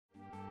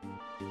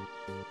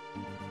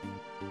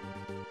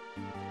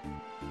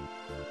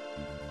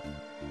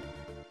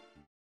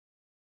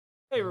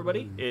Hey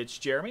everybody, it's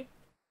Jeremy,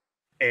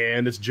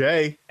 And it's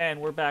Jay. and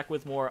we're back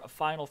with more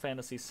Final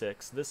Fantasy VI.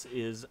 This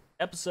is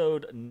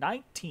episode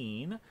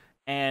 19,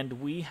 and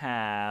we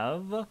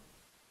have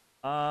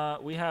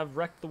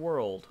Wreck the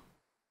World.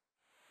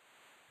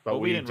 But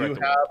we we didn't do wreck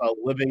the have a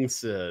living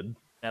Sid.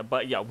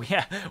 Yeah, we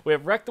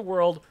have Wreck the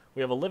World.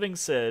 We have a living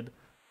Sid,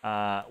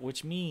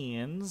 which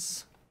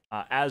means,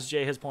 as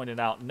Jay has pointed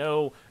out,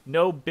 no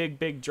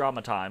big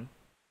drama time.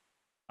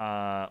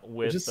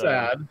 Which is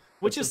sad.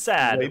 Which is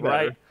sad,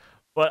 right?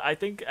 But I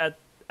think at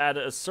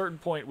a certain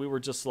point we were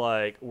just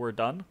like, we're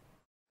done.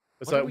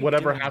 It's like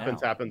whatever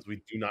happens, happens.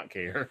 We do not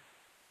care.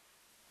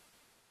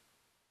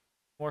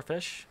 More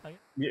fish?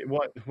 Yeah,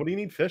 what do you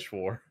need fish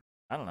for?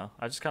 I don't know.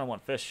 I just kind of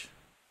want fish.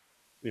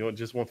 You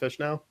just want fish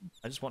now?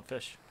 I just want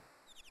fish.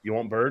 You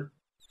want bird?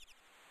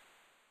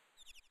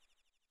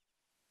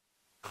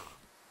 All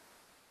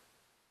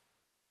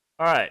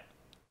right.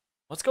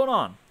 What's going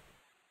on?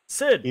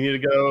 Sid! You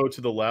need to go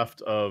to the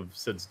left of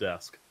Sid's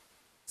desk.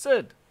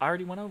 Sid! I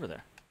already went over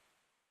there.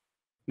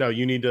 No,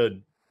 you need to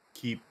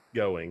keep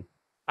going.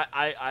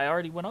 I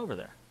already went over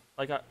there.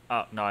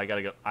 Oh, no, I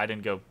gotta go. I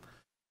didn't go.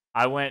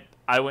 I went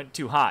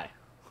too high.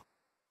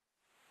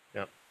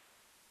 Yep.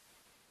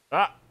 You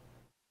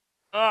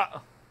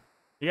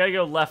gotta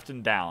go left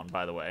and down,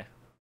 by the way.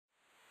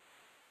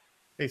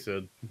 Hey,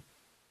 Sid.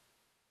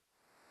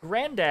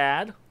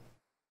 Granddad.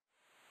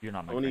 You're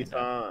not my granddad.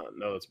 Oni-san.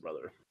 No, that's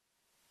brother.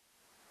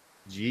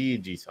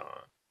 Gigi-san.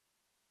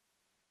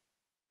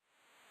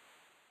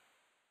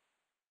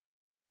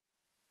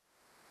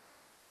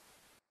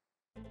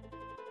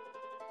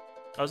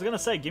 I was gonna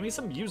say, give me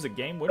some music,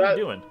 game. What are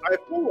you doing?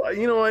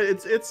 You know what?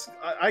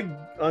 I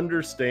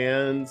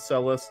understand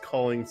Celes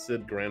calling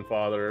Sid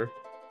grandfather,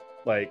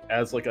 like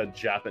as like a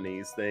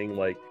Japanese thing,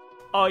 like.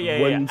 Oh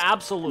yeah,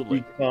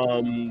 absolutely.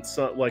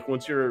 Like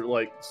once you're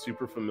like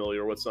super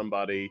familiar with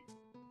somebody,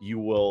 you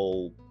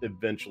will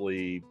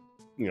eventually,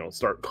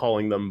 start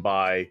calling them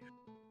by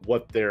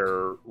what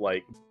their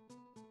like,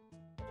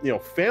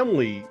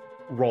 family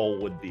role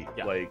would be.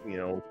 Yeah. Like,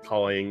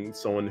 calling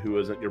someone who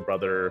isn't your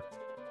brother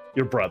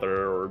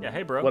or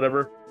hey bro,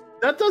 whatever.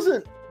 That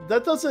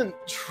doesn't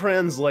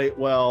translate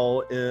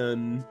well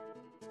in.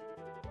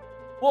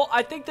 Well,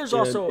 I think there's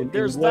also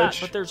English. that,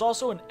 but there's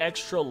also an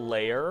extra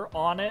layer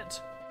on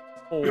it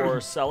for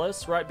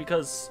Celes, right?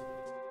 Because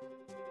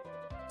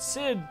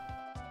Sid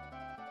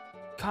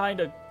kind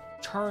of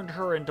turned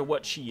her into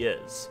what she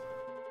is,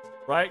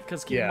 right?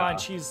 Because keep in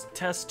mind, she's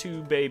test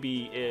tube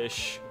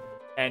baby-ish,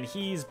 and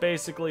he's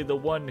basically the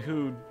one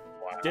who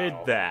did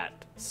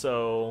that.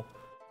 So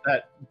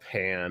that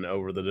pan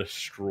over the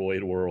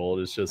destroyed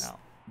world is just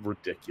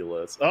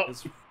ridiculous. Oh,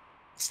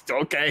 it's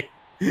okay.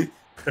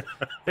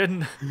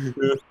 Didn't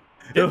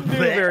do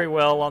very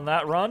well on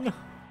that run.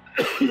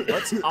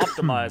 Let's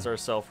optimize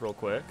ourselves real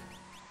quick.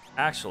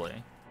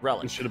 Actually,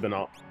 relic. It should have been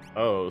all.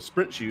 Oh,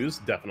 sprint shoes,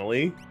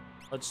 definitely.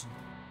 Let's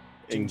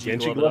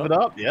Genji glove it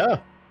up. Yeah,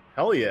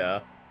 hell yeah.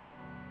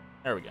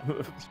 There we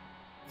go.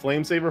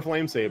 Flame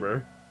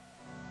saber.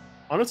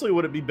 Honestly,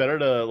 would it be better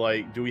to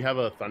like? Do we have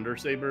a thunder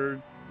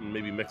saber?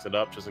 Maybe mix it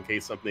up just in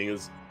case something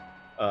is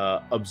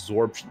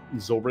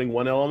absorbing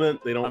one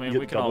element. They don't. I mean,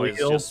 we can always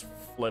just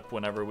flip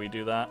whenever we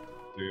do that.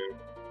 Yeah.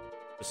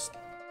 Just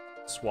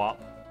swap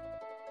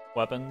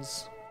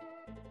weapons.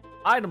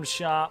 Item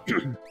shop.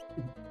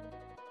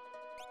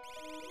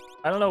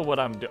 I don't know what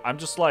I'm doing. I'm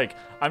just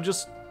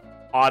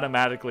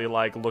automatically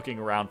like looking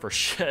around for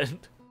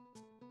shit.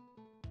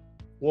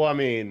 Well, I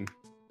mean,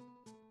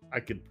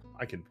 I could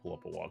pull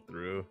up a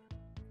walkthrough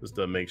just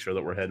to make sure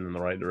that we're heading in the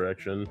right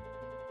direction.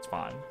 It's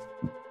fine.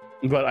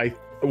 But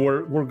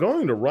we're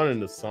going to run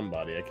into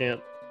somebody. I can't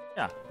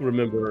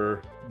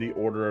remember the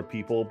order of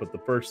people, but the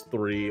first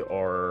three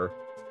are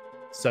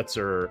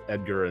Setzer,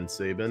 Edgar, and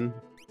Sabin.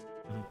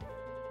 Mm-hmm.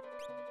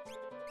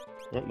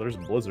 Well, there's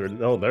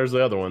Blizzard. Oh, there's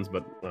the other ones,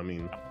 but I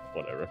mean,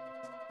 whatever.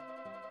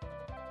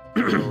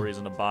 There's no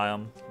reason to buy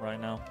them right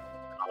now.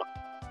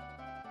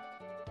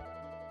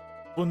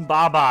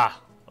 Funbaba.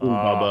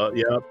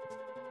 Yep.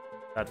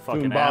 That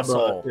fucking Funbaba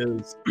asshole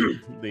is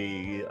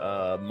the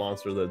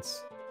monster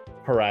that's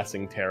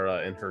harassing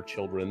Terra and her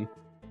children.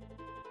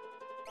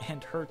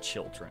 And her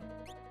children.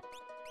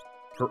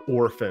 Her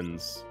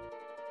orphans.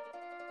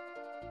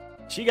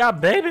 She got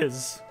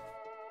babies.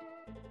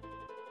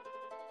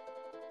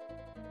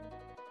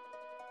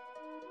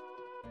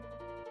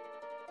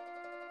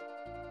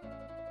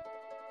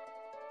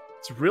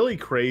 It's really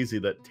crazy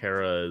that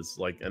Terra is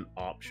like an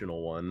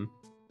optional one.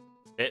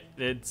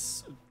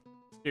 It's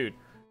dude.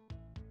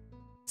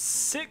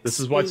 6. This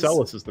is why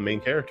Celes is the main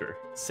character.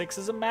 6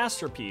 is a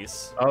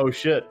masterpiece. Oh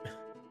shit!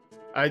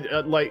 I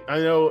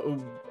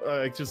know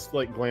I just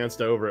like glanced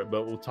over it,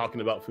 but we're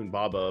talking about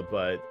Funbaba.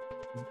 But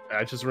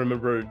I just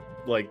remembered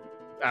like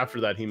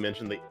after that he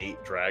mentioned the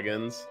 8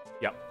 dragons.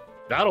 Yep.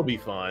 That'll be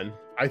fun.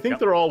 I think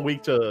they're all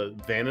weak to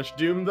Vanish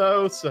Doom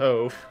though,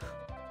 so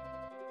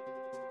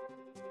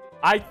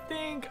I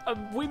think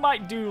we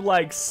might do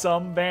like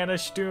some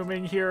Vanish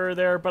Dooming here or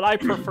there, but I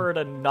prefer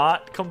to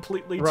not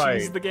completely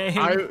cheese the game.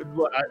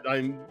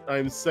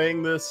 I'm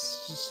saying this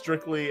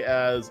strictly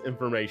as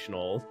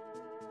informational.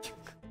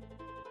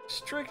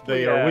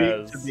 Strictly They are weak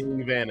as... to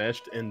being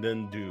vanished and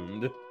then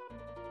doomed.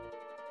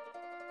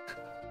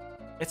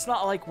 It's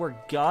not like we're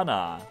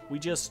gonna. We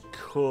just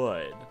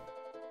could.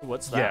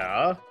 What's that?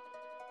 Yeah.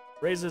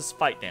 Raises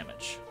fight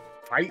damage.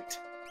 Fight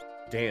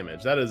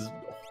damage. That is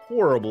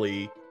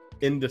horribly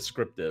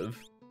indescriptive.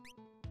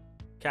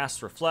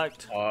 Cast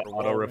Reflect.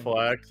 Auto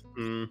reflect.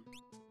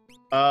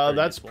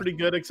 That's useful. pretty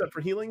good, except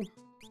for healing.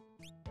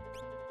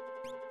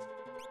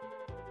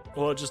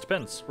 Well, it just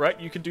depends, right?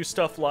 You can do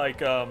stuff like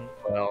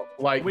Well,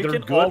 like we they're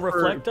can good all for,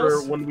 reflect for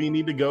us? when we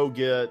need to go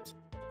get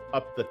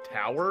up the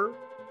tower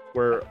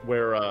where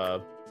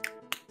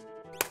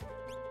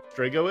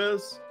Strago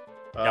is.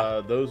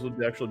 Yeah. Those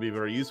would actually be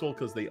very useful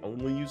because they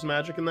only use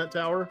magic in that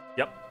tower.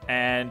 Yep.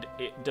 And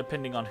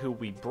depending on who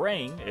we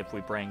bring, if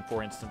we bring,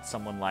 for instance,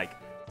 someone like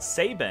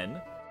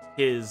Sabin,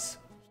 his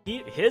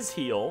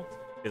heal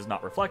is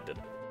not reflected.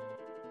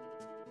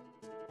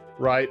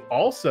 Right.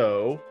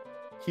 Also,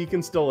 he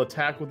can still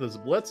attack with his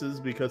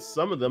blitzes because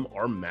some of them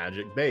are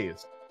magic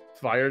based.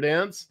 Fire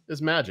Dance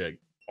is magic.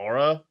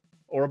 Aura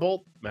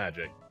Bolt,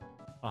 magic.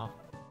 Uh-huh.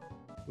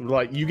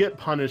 Like you get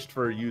punished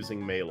for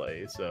using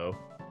melee, so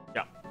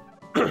yeah.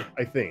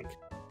 I think.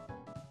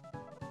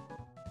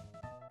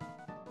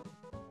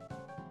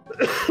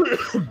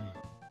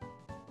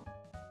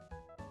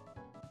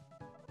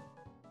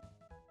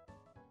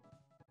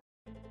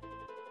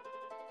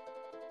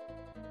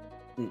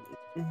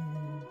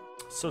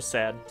 So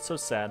sad. So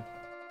sad.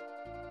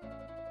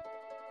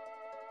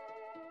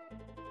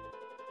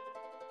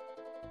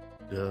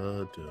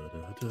 Da, da,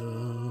 da,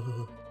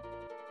 da.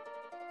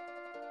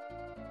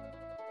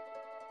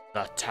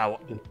 The tower.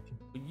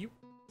 You.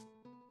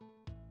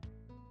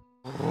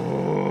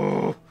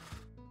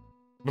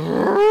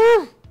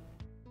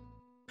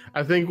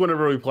 I think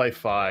whenever we play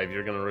 5,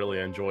 you're gonna really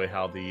enjoy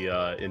how the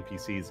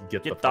NPCs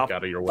get the fuck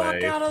out of your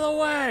way. Fuck out of the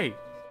way!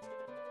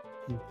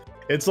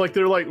 It's like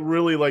they're like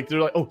really like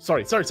they're like, oh,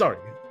 sorry.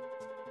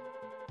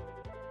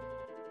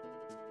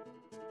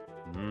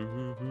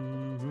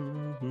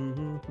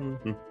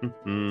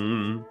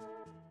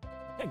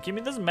 Yeah, give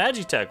me this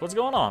Magitech. What's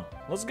going on?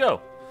 Let's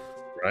go.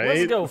 Right?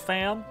 Let's go,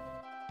 fam.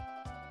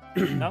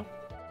 No?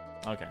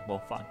 Okay, well,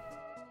 fine.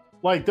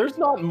 Like, there's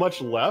not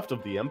much left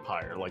of the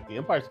Empire. Like, the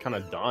Empire's kind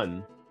of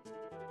done.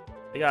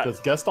 They got Because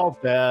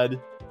Gestalt dead.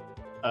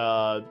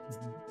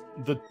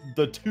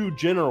 The two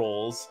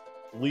generals,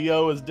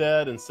 Leo is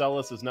dead and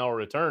Celis is now a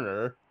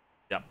returner.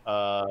 Yep.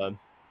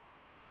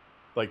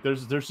 Like,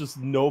 there's just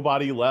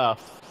nobody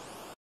left.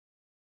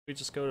 We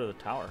just go to the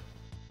tower.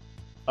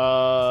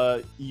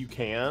 You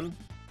can,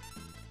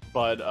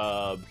 but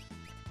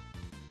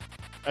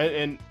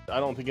and I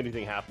don't think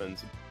anything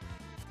happens.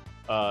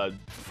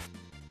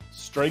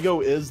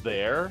 Strago is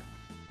there,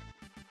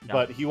 Yeah.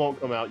 but he won't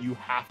come out. You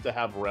have to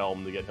have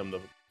Realm to get him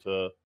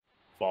to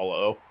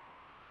follow.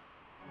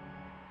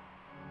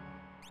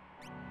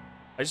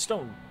 I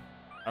don't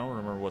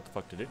remember what the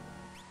fuck to do.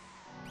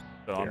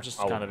 So I'm Here, just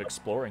I'll kind of look.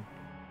 exploring.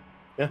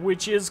 Yeah.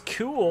 Which is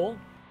cool.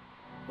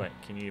 Wait,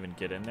 can you even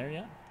get in there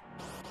yet?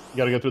 You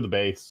gotta go through the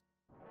base.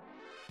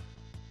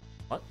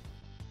 What?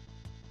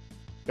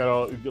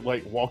 Gotta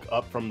like walk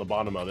up from the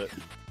bottom of it.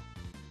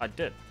 I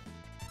did.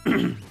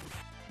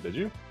 Did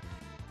you?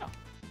 No.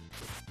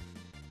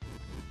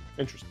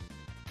 Interesting.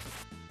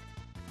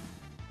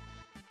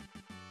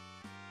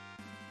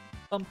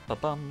 Bum ba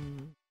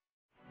bum.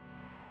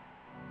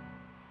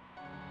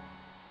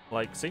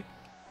 Like, see?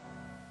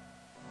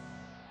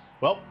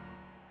 Well,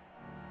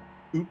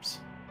 oops.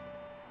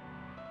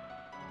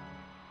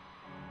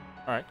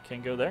 Alright,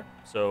 can't go there.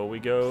 So we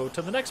go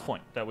to the next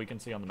point that we can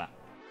see on the map.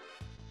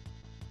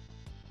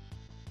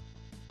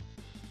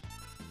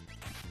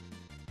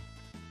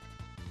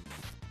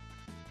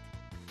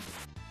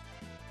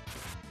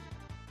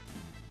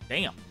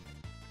 Damn.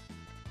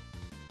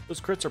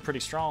 Those crits are pretty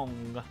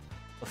strong.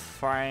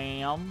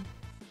 Fram.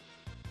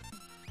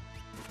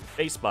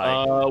 Face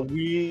bite.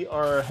 We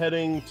are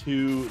heading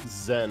to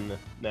Zen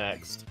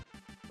next.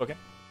 Okay.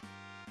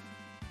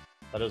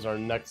 That is our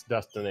next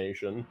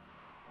destination.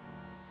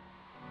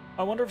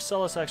 I wonder if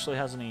Celis actually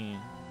has any...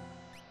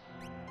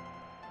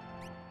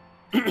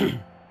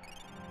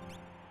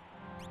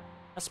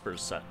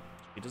 Esper's set.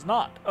 He does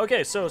not.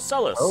 Okay, so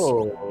Celis.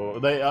 Oh,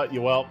 they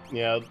well,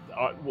 yeah.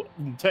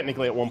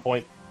 Technically, at one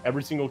point,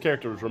 every single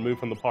character was removed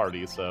from the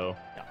party. So,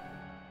 Yeah.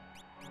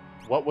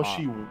 What was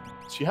she?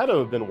 She had to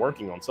have been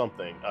working on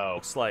something. Oh,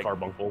 Looks like-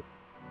 Carbuncle.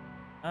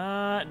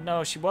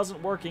 No, she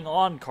wasn't working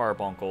on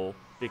Carbuncle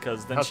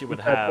because then How'd she would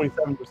get that have...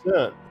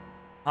 27%.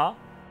 Huh?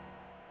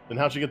 Then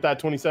how'd she get that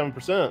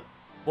 27%?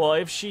 Well,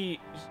 if she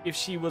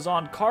was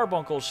on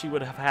Carbuncle, she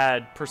would have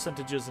had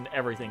percentages and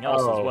everything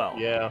else as well.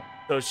 Yeah.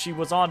 So she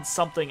was on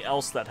something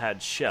else that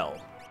had Shell.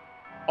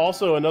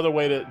 Also, another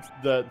way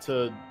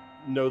to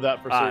know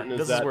that for certain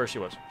This is that is where she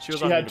was. She was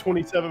she on had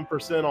Unicorn.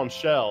 27% on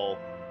Shell,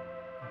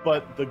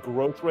 but the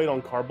growth rate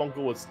on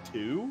Carbuncle was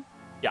 2.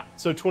 Yeah.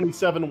 So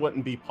 27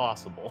 wouldn't be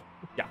possible.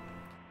 Yeah.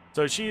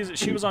 So she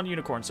was on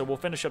Unicorn, so we'll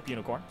finish up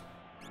Unicorn.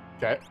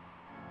 Okay.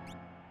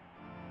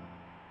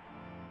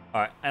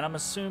 All right, and I'm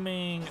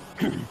assuming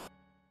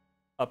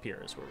up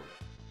here is where we're.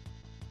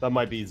 That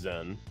might be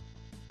Zen.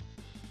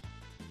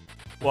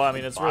 Well, I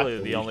mean, it's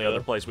really the only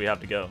other place we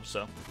have to go,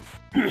 so.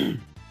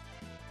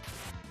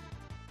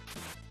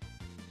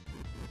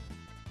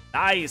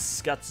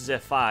 Nice! Got the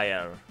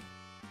fire.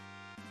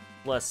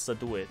 Let's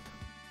do it.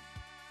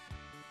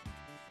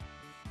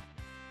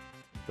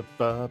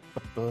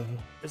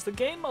 Is the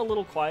game a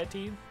little quiet to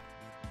you?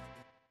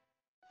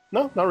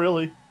 No, not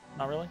really.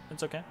 Not really?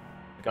 It's okay.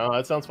 No,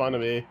 that sounds fine to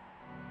me.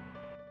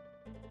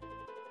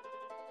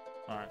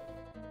 Alright.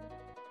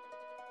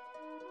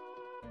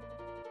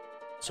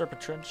 Serpent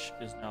Trench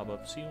is now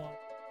above sea level.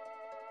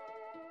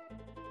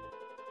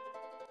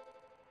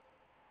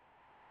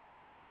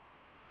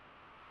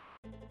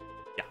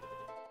 Yeah.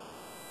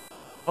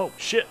 Oh,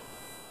 shit!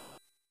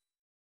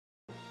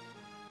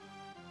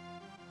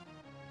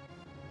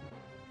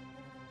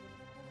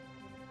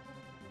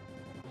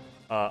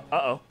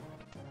 Uh-oh.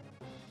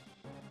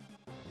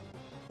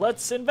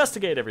 Let's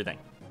investigate everything.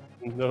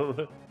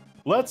 No,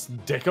 let's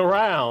dick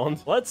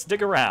around. Let's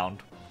dig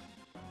around.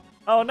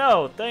 Oh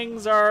no,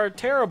 things are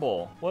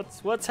terrible.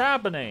 What's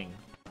happening?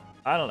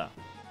 I don't know.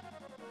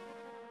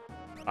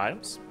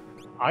 Items?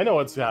 I know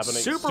what's happening.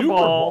 Super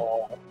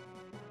Ball.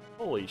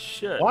 Holy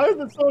shit. Why is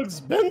it so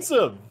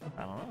expensive?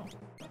 I don't know.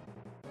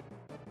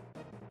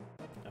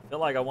 I feel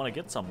like I want to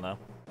get some though.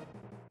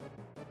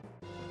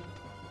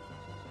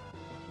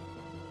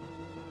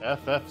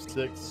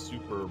 FF6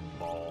 Super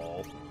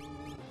Ball.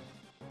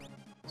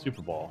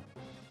 Super Ball.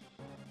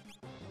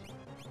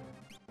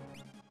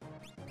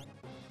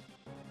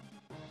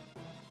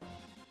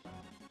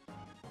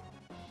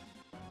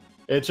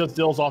 It just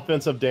deals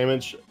offensive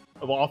damage,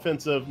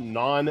 offensive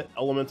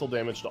non-elemental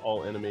damage to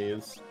all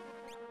enemies.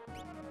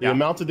 The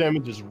amount of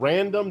damage is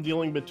random,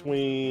 dealing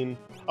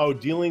a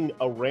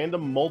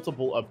random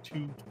multiple of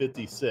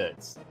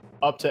 256,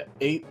 up to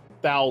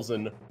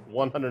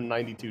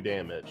 8,192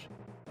 damage.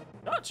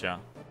 Gotcha.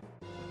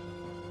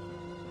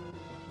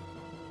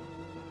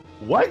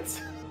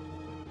 What?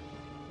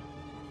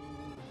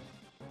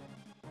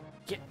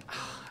 Get.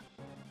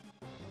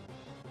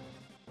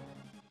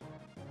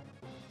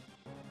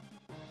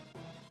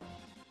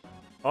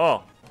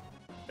 Oh,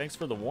 thanks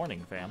for the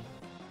warning, fam.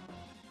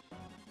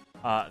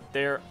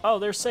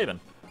 There's Sabin.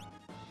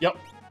 Yep.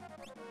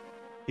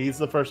 He's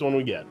the first one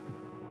we get.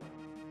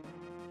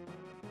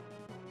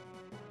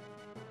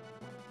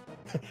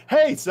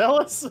 Hey,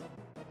 Celis!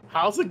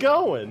 How's it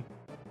going?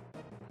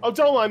 Oh,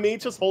 don't mind me,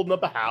 just holding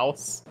up a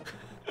house.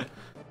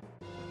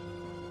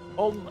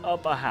 Holding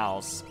up a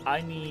house.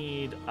 I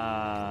need,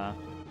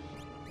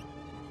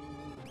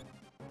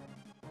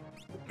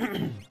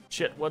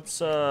 shit,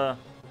 what's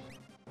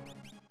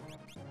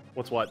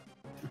what?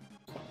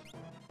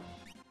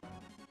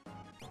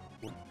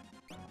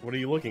 What are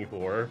you looking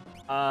for?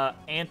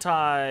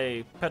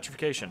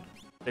 Anti-petrification.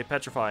 They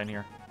petrify in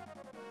here.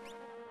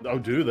 Oh,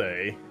 do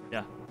they?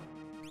 Yeah.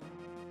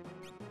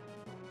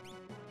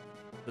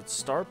 It's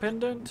Star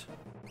Pendant?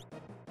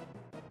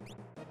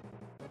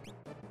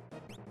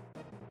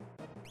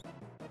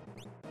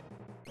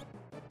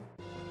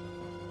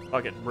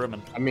 Fuck it,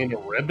 ribbon. I mean, a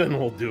ribbon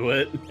will do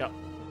it. Yep.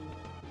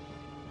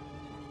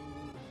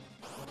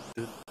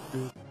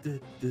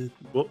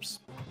 Whoops.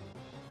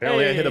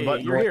 Apparently I hit a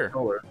button. You're here.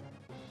 Color.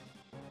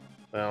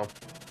 Well.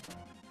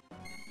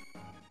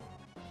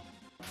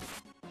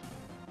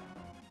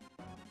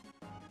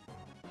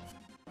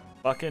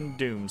 Fucking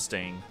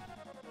Doomsting.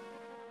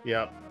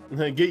 Yeah.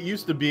 Get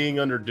used to being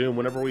under Doom.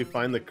 Whenever we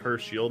find the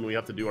cursed shield and we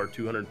have to do our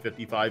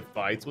 255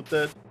 fights with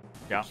it,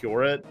 yeah,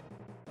 cure it.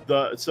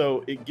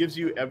 So it gives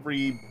you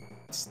every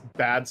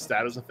bad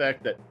status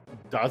effect that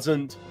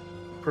doesn't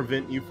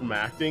prevent you from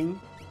acting.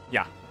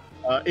 Yeah.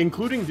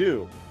 Including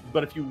Doom.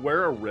 But if you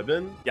wear a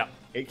ribbon, yeah,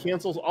 it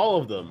cancels all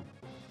of them.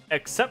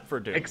 Except for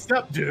Doom.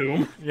 Except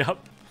Doom. Yep.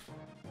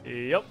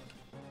 Yep.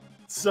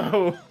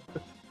 So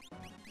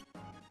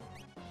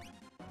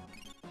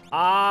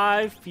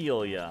I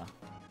feel ya.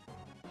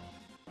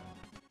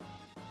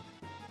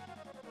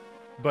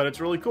 But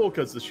it's really cool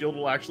because the shield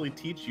will actually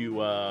teach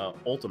you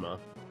Ultima.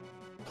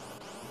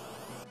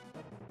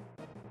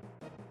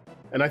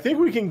 And I think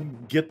we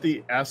can get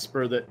the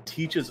Esper that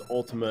teaches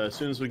Ultima as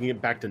soon as we can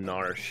get back to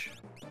Narsh.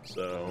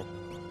 So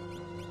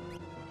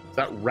is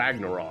that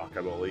Ragnarok,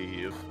 I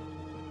believe.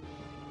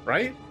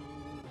 Right?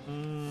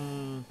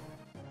 Mm.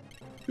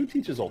 Who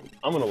teaches Ultima?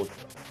 I'm gonna look it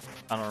up.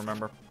 I don't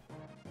remember.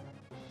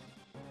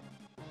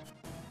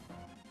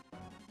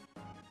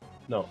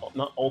 No,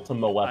 not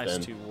Ultima weapon.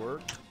 Nice to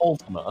work.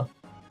 Ultima.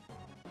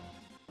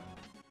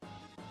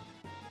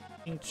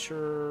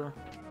 Tincture.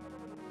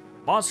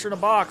 Monster in a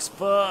box.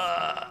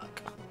 Fuck.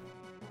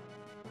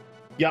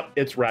 Yep,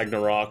 it's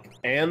Ragnarok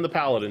and the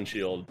Paladin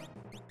shield.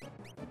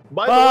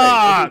 By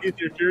Fuck! the way, if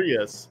you're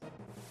curious,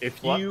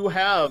 if What? you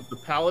have the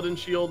Paladin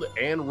shield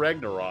and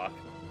Ragnarok,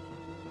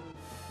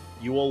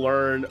 you will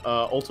learn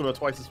Ultima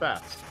twice as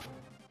fast.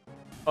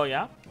 Oh,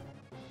 yeah?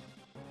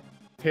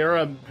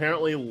 Terra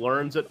apparently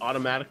learns it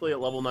automatically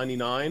at level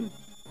 99.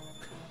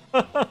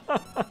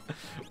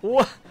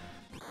 What?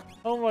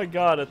 Oh my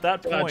god, at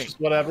that point. Just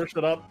whatever,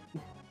 shut up.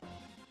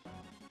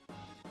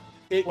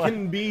 It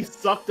can be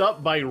sucked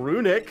up by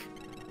Runic.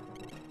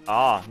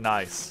 Ah,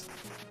 nice.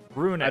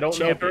 Runic I don't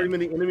know champion. very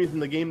many enemies in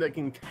the game that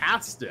can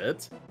cast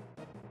it.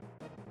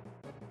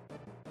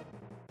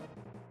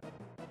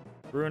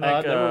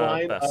 Runic, never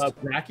mind.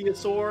 best.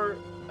 Brachiosaur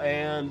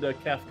and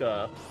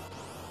Kefka.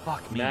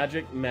 Fuck me.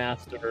 Magic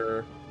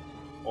Master,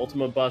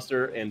 Ultima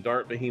Buster, and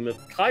Dart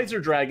Behemoth, Kaiser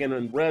Dragon,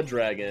 and Red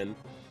Dragon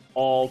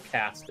all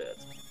cast it.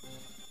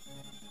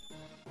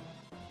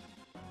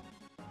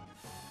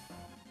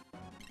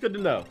 Good to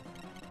know.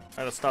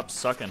 Gotta stop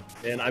sucking.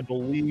 And I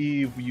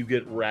believe you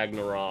get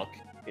Ragnarok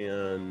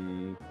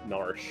in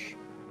Narsh.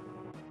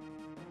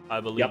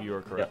 I believe you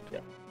are correct.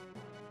 Yep.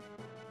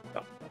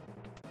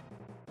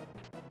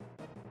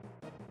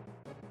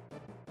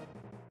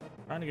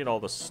 Trying to get all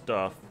the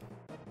stuff.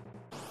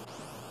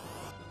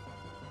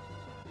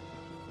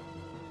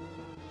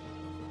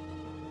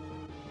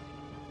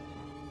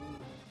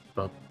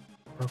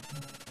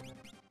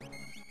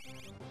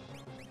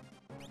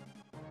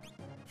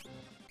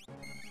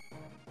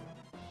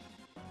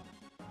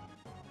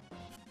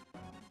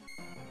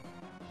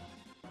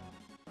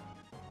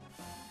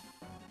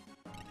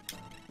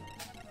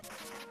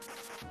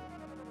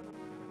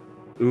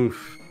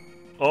 Oof.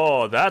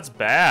 Oh, that's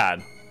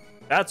bad.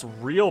 That's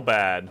real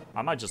bad.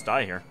 I might just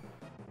die here.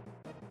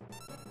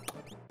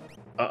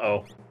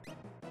 Uh-oh.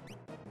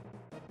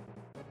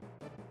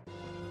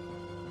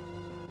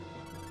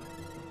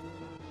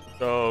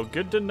 So,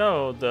 good to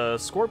know the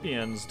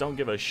scorpions don't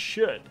give a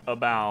shit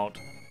about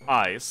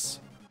ice.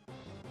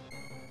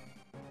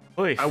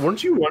 Oy.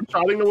 Weren't you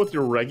one-shotting them with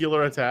your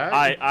regular attack?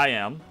 I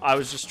am. I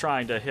was just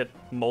trying to hit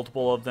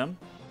multiple of them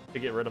to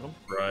get rid of them.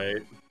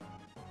 Right.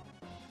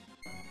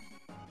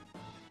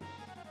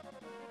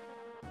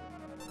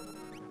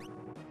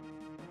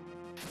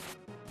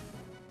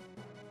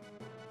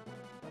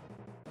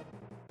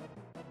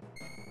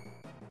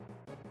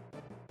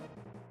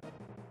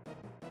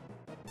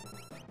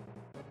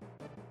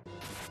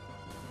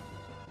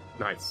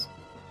 Nice.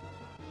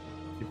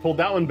 You pulled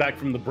that one back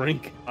from the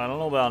brink. I don't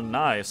know about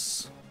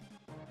nice.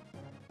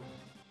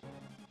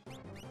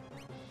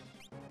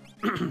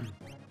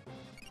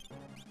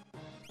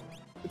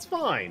 It's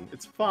fine.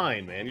 It's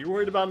fine, man. You're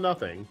worried about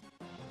nothing.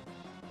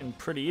 And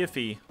pretty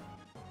iffy.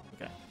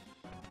 Okay.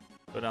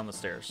 Go down the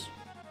stairs.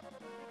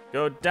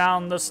 Go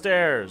down the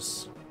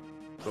stairs.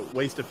 But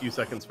waste a few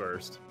seconds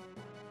first.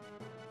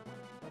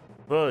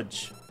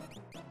 Budge.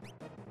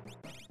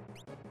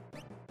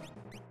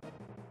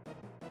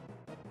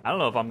 I don't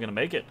know if I'm gonna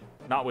make it.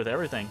 Not with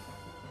everything.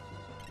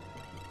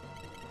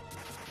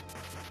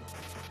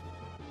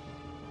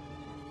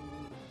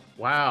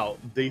 Wow,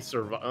 they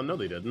survived. Oh, no,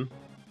 they didn't.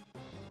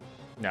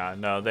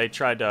 No, they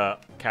tried to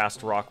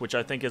cast rock, which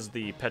I think is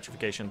the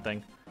petrification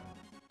thing.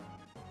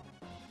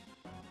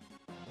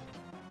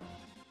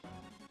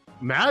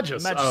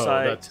 Magicite. Oh,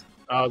 that's,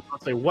 I was about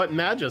to say, what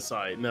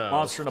Magicite? No.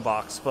 Monster in a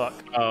box, fuck.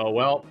 Oh,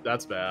 well,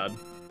 that's bad.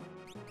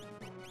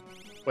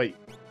 Wait.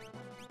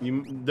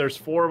 There's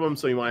 4 of them,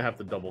 so you might have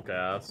to double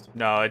cast.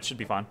 No, it should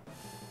be fine.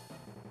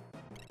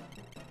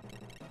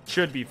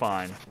 Should be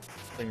fine.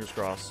 Fingers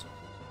crossed.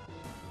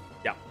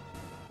 Yeah.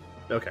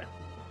 Okay.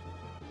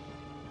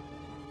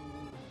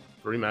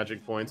 3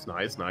 magic points.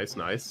 Nice, nice,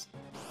 nice.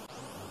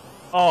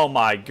 Oh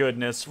my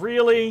goodness,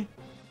 really?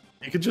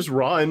 You could just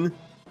run.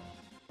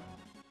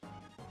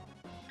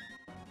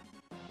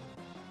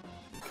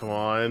 Come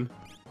on.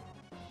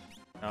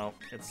 No,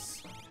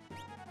 it's...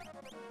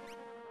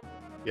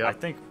 Yeah. I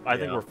think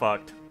we're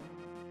fucked.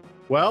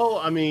 Well,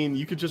 I mean,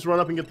 you could just run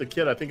up and get the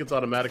kid. I think it's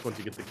automatic once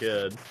you get the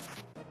kid.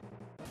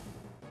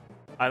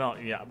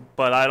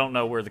 But I don't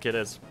know where the kid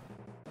is.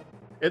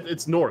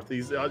 It's north.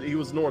 He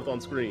was north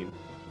on screen.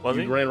 Was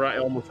he? You ran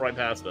almost right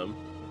past him.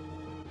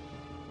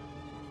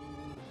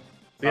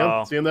 See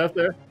him? See him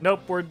there?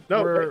 Nope,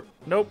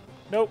 No,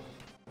 nope.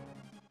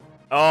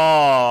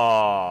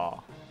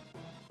 Oh.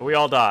 We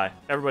all die.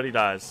 Everybody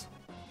dies.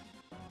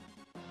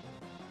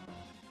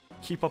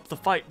 Keep up the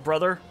fight,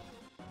 brother.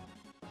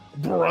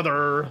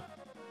 Brother.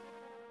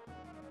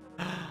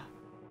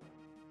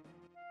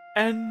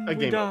 And A we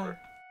game die. over.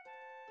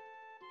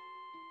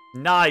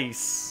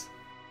 Nice.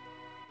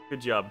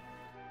 Good job.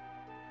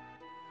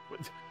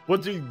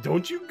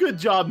 Don't you good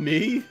job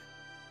me?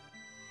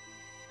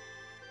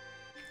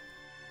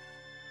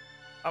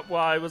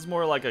 Well, it was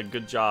more like a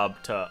good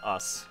job to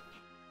us.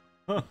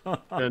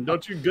 And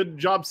don't you good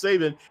job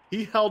saving.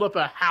 He held up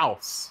a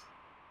house.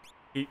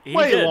 He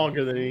Way did.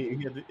 longer than he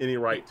had any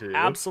right to.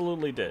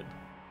 Absolutely did.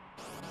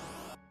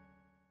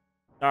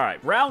 All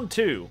right, round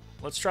 2.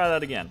 Let's try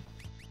that again.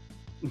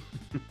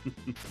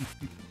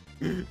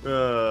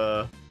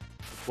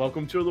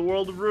 Welcome to the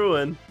world of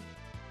ruin.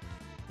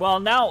 Well,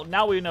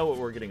 now we know what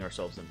we're getting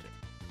ourselves into.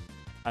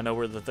 I know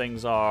where the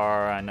things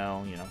are. I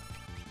know,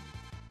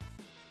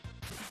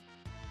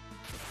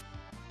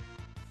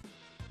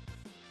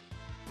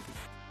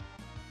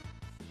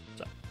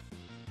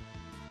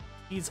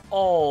 He's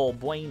all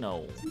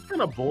bueno. It's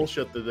kind of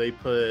bullshit that they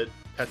put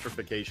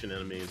petrification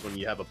enemies when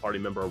you have a party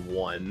member of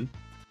 1.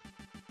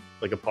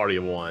 Like a party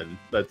of 1.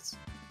 That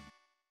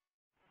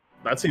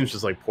seems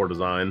just like poor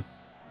design.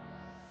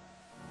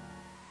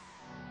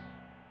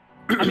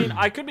 I mean,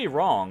 I could be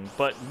wrong,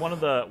 but one of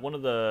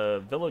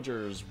the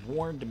villagers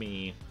warned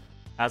me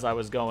as I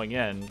was going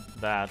in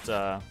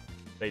that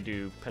they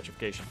do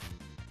petrification.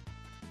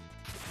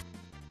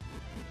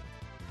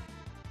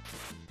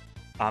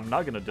 I'm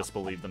not gonna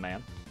disbelieve the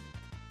man.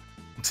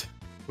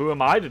 Who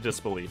am I to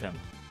disbelieve him?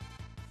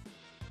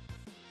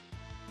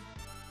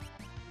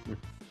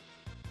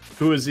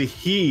 Who is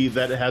he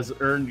that has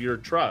earned your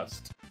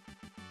trust?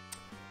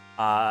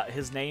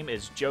 His name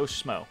is Joe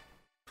Schmo.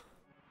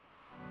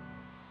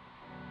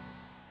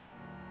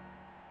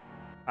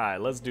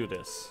 Alright, let's do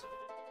this.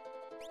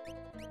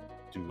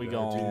 We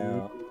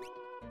go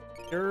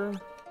here.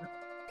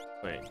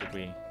 Wait, did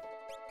we?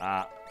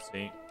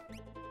 See.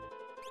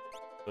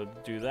 So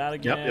do that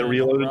again. Yep, it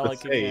reloaded the relic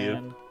save.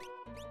 again.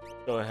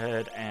 Go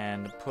ahead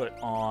and put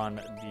on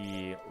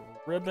the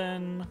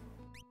ribbon.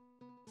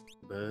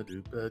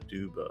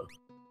 Ba-dooba-dooba.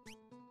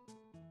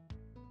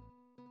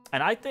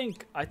 And I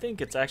think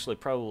it's actually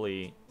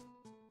probably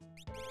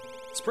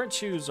sprint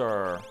shoes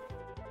are.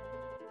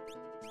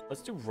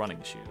 Let's do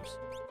running shoes.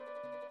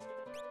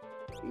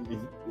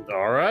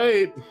 All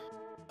right.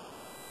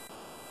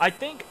 I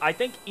think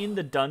in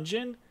the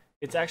dungeon,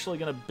 it's actually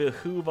going to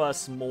behoove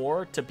us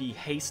more to be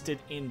hasted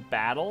in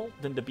battle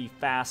than to be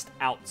fast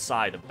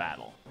outside of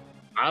battle.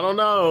 I don't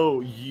know.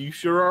 You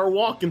sure are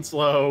walking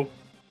slow.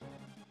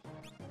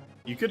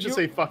 You could just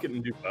say fuck it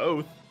and do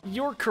both.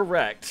 You're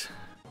correct.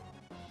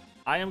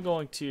 I am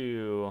going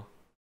to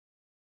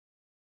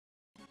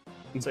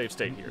save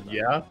state here, though.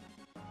 Yeah.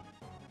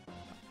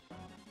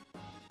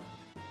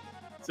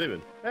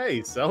 Saving.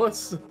 Hey,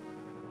 Celis.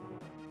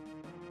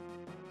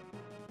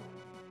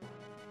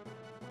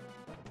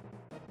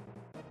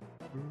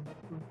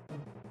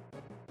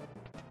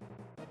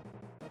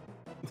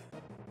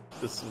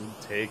 Just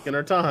taking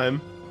our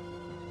time.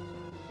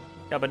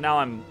 Yeah, but now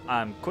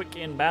I'm quick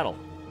in battle.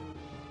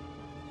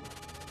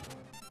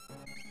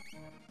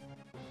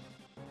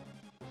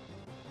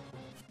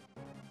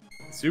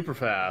 Super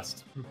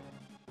fast.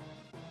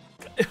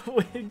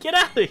 Get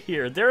out of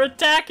here! They're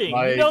attacking.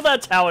 You know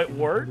that's how it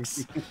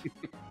works.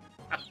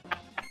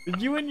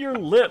 You and your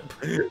lip.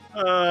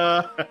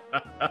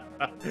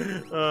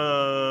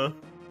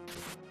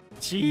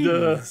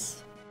 Jeez.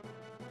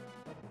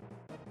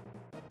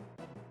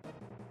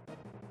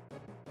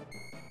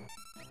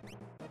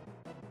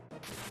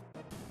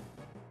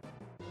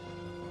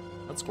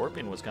 That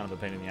scorpion was kind of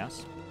a pain in the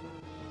ass.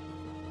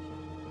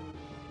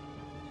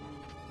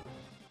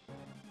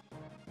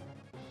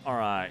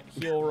 Alright,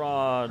 heal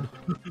rod.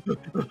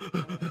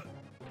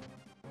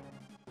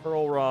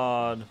 Pearl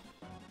rod.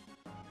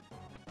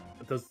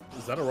 Is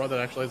that a rod that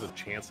actually has a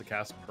chance to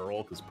cast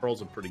Pearl? Because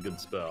Pearl's a pretty good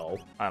spell.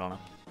 I don't know.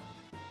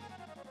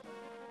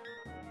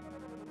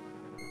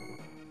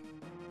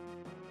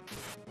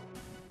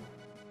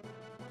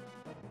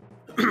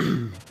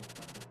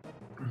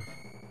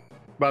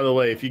 By the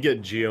way, if you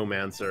get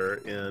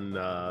Geomancer in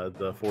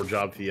the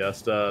 4-job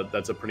Fiesta,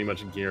 that's a pretty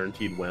much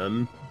guaranteed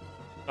win.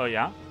 Oh,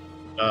 yeah?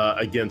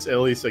 At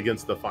least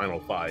against the final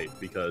fight,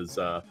 because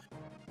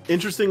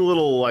interesting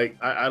little, like,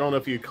 I don't know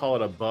if you call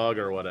it a bug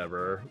or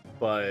whatever,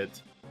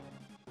 but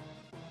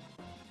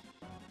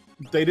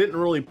they didn't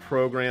really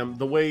program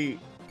the way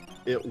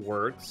it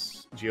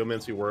works.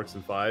 Geomancy works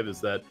in 5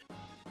 is that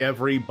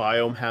every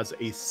biome has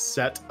a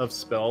set of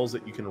spells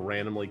that you can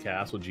randomly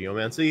cast with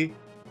Geomancy.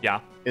 Yeah.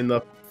 In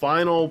the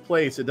final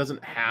place, it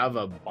doesn't have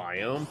a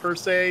biome per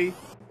se.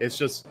 It's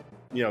just,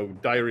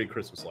 Diary of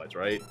Christmas Lights,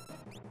 right?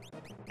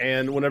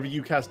 And whenever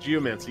you cast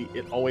Geomancy,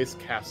 it always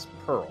casts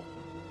Pearl.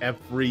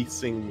 Every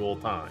single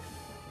time.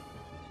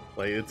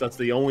 Like, that's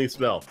the only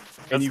spell.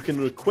 And you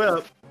can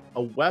equip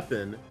a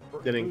weapon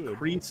that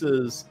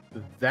increases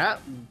that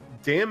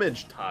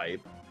damage type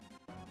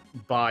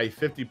by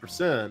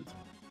 50%.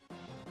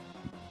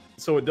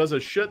 So it does a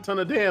shit ton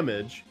of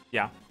damage.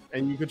 Yeah.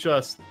 And you could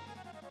just...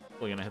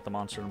 We're gonna hit the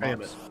monster in the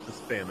box. Spam it.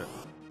 Just spam it.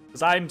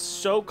 Because I'm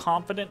so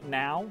confident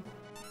now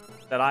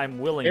that I'm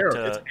willing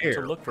to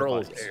look for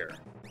Pearl fights. is air.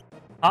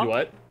 Huh?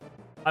 What?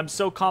 I'm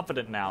so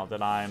confident now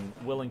that I'm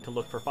willing to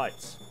look for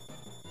fights.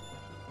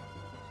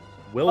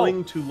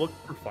 Willing to look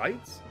for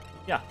fights?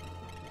 Yeah.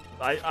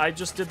 I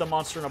just did the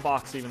monster in a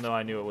box even though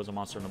I knew it was a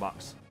monster in a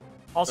box.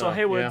 Also,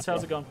 hey Woods,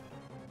 how's it going?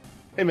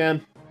 Hey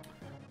man.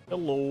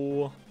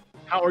 Hello.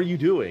 How are you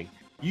doing?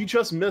 You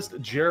just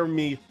missed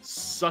Jeremy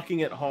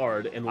sucking it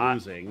hard and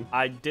losing.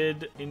 I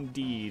did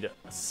indeed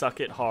suck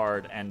it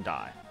hard and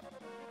die.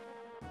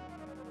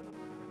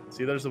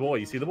 See, there's the boy.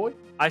 You see the boy?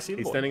 I see the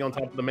boy. He's standing on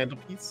top of the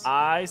mantelpiece.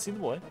 I see the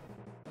boy.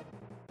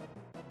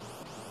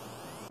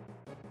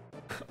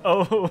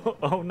 Oh,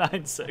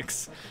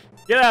 096.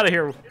 Get out of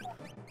here.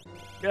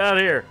 Get out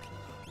of here.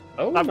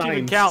 Oh, Stop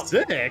keeping count.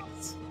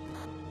 96?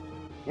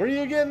 Where are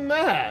you getting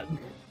that?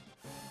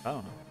 I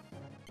don't know.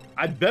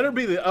 I'd better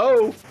be the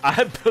O.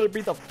 I better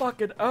be the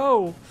fucking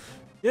O.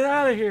 Get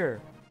out of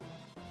here!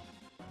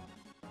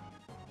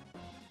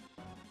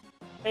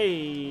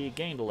 Hey,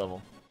 gained a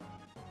level.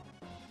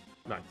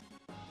 Nice.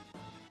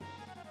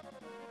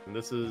 And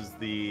this is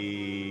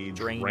the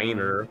Drainer.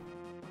 Drainer.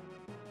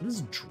 What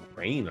is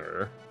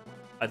Drainer?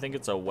 I think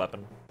it's a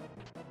weapon.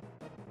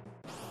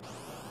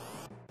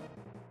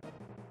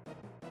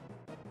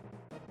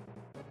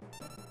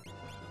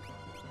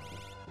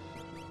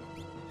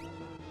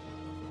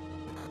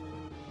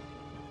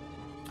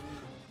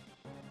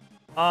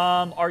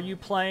 Are you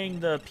playing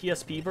the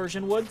PSP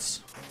version,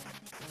 Woods?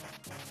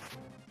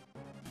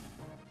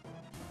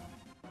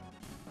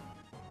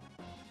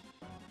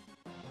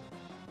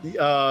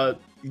 Yeah,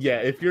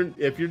 if you're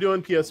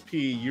doing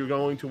PSP, you're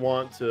going to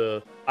want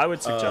to. I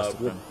would suggest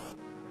it.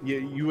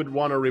 You would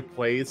want to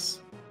replace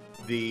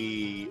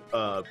the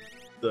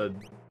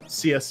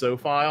CSO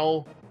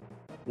file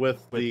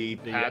with the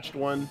patched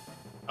one.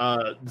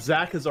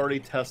 Zach has already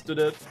tested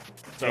it,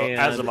 So and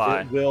as have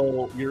I. it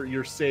will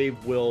your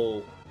save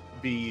will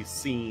be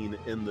seen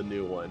in the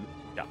new one.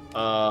 Yeah.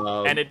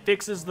 And it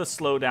fixes the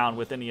slowdown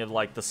with any of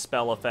like the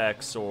spell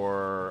effects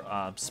or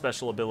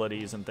special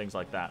abilities and things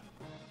like that.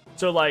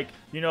 So like,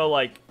 you know,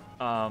 like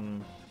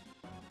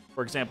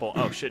for example,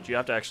 oh shit, you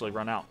have to actually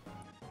run out.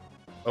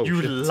 Oh,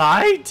 you shit.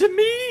 lied to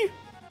me?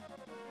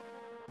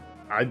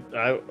 I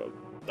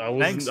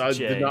wasn't. Thanks, I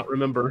Jay. did not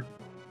remember.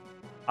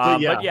 But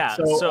yeah,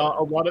 so, so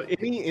a lot of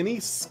any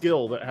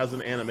skill that has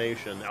an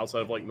animation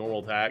outside of like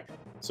normal attack,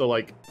 so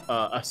like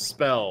a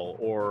spell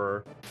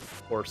or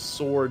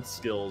sword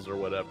skills or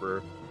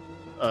whatever,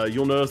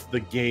 you'll notice the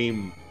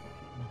game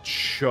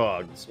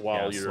chugs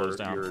while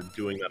you're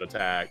doing that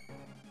attack.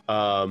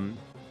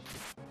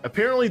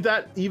 Apparently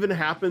that even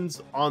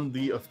happens on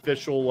the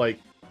official like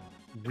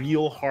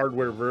real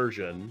hardware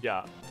version.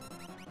 yeah.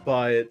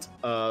 But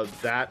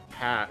that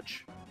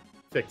patch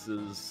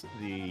fixes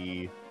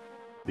the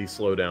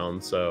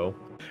slowdown. So,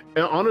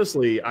 and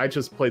honestly, I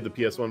just played the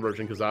PS1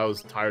 version because I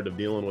was tired of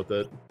dealing with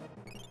it.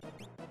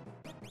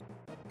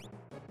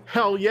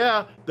 Hell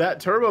yeah, that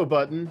turbo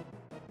button,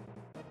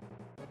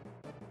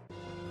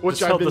 which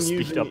Just I've been held the speed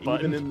using up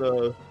button. even in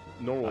the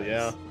normal. Nice.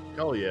 Yeah,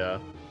 hell yeah.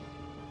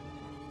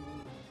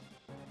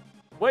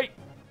 Wait.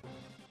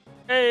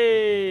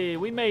 Hey,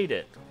 we made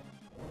it.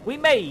 We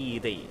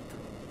made it.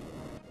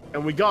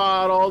 And we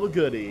got all the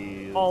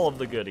goodies. All of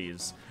the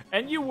goodies.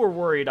 And you were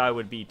worried I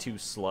would be too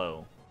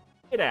slow.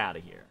 Get out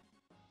of here.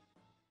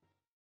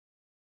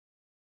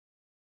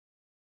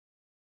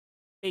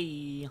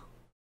 Hey.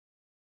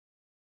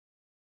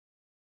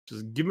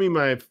 Just give me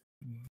my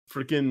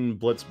freaking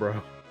blitz,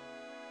 bro.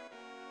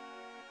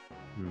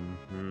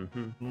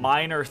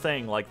 Minor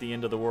thing like the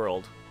end of the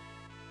world.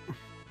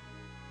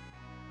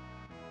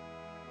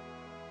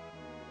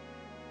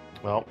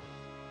 Well,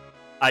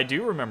 I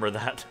do remember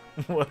that.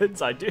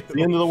 Woods, I do. it's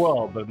the end of the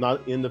world, but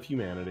not end of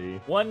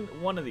humanity. One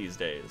of these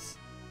days.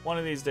 One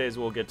of these days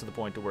we'll get to the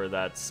point to where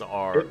that's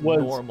our It was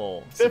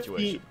normal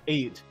situation.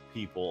 58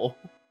 people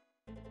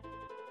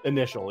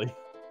initially.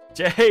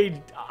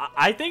 Jade,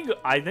 I think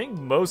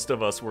most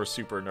of us were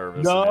super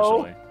nervous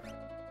initially.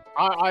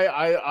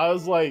 I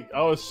was like,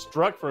 I was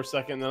struck for a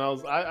second,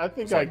 and I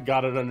think I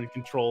got it under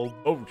control.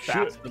 Oh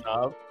Fast shit!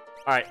 enough.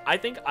 All right, I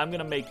think I'm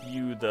gonna make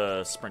you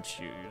the sprint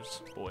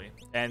shoes boy,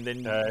 and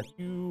then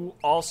you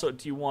also.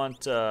 Do you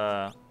want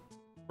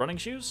running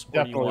shoes? Or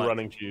Definitely do you want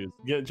running shoes.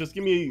 Yeah, just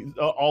give me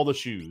all the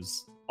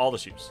shoes. all the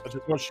shoes. I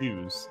just want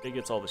shoes. Big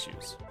gets all the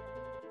shoes,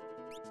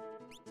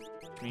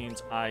 which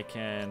means I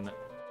can.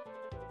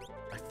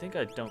 I think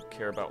I don't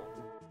care about.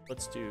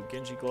 Let's do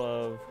Genji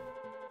glove,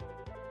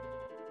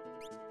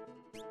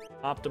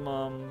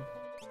 Optimum.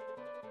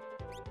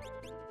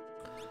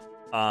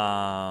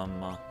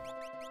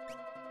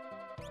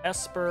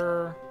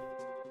 Esper.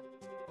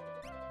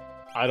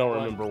 I don't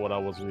remember what I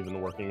was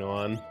even working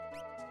on.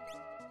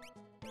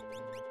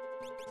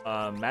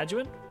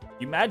 Maduin?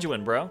 You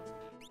Maduin, bro.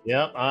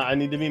 Yep, I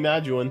need to be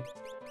Maduin.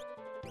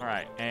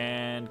 Alright,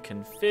 and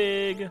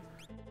config.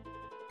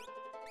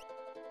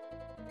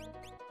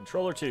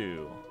 Controller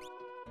 2.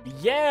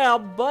 Yeah,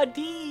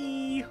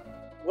 buddy!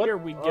 Here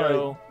we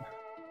go.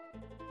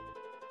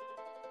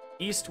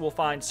 East we'll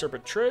find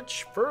Serpent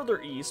Trich.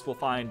 Further east we'll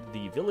find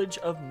the village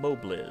of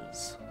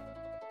Mobliz.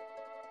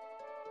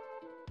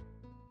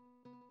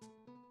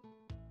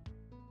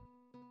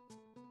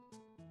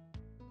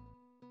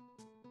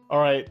 All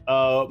right,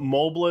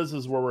 Mobliz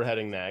is where we're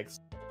heading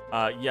next.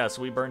 Yes,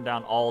 we burned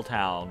down all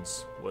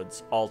towns.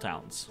 Woods, all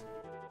towns.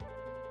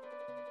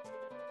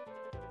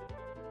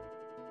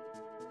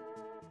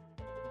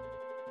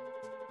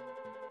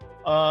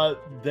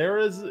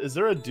 Is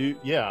there a dude?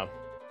 Yeah.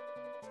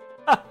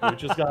 We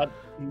just got,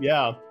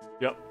 yeah.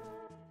 Yep.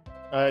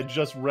 I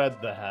just read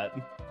that.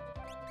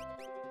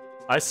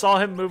 I saw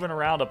him moving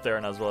around up there,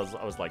 and I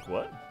was like,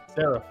 what?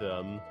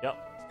 Seraphim.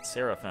 Yep,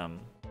 Seraphim.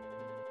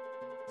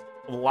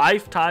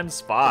 Life times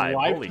 5.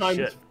 Holy times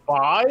shit.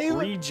 5?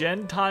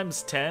 Regen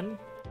times 10.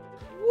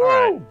 Whoa,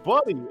 Alright.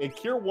 buddy. And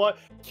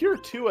Cure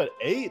 2 at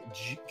 8.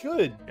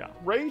 Good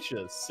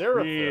gracious.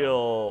 Seraphim.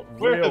 Real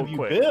Where have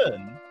quick. you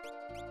been?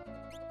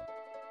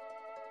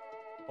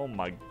 Oh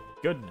my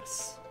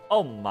goodness.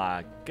 Oh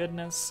my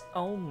goodness.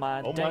 Oh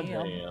my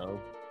damn.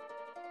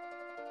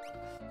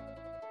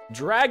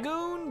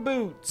 Dragoon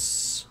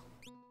boots.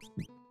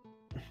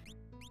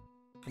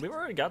 We've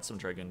already got some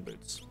dragoon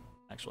boots,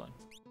 actually.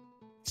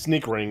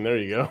 Sneak ring, there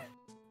you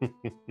go.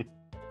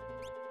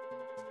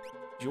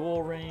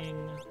 Jewel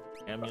ring,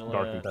 amulet.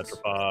 Dark and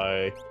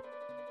Petrify.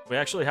 We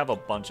actually have a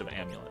bunch of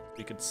amulets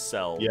we could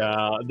sell. Yeah,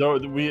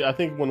 I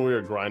think when we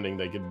were grinding,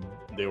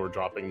 they were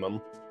dropping them.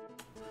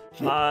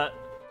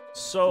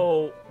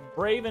 So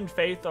Brave and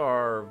Faith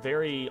are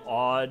very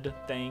odd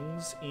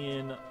things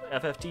in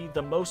FFT.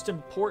 The most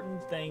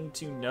important thing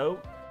to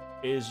note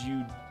is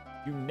you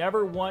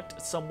never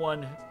want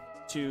someone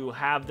to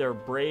have their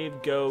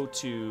Brave go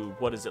to,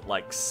 what is it,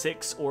 like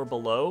 6 or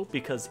below,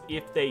 because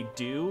if they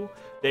do,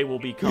 they will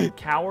become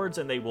cowards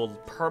and they will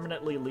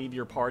permanently leave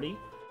your party.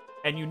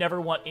 And you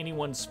never want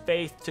anyone's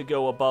Faith to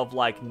go above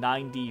like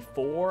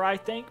 94, I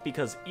think,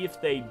 because if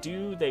they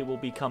do, they will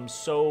become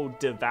so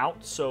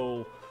devout,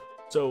 so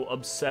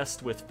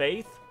obsessed with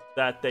Faith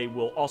that they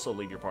will also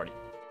leave your party.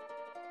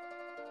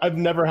 I've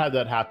never had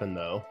that happen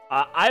though.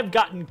 I've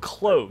gotten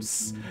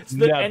close.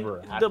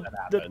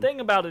 The thing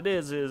about it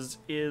is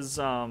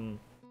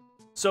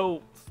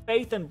so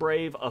Faith and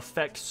Brave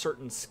affect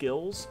certain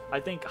skills. I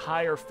think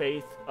higher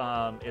Faith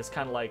is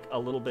kind of like a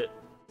little bit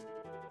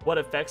what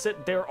affects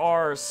it. There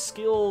are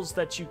skills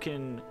that you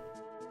can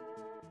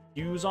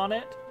use on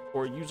it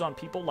or use on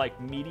people,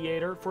 like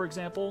Mediator, for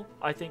example.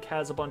 I think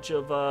has a bunch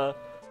of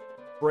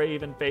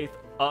Brave and Faith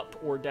up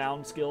or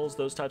down skills,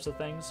 those types of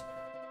things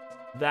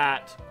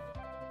that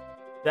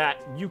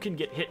you can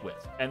get hit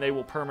with, and they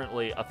will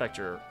permanently affect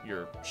your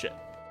shit.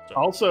 So.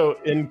 Also,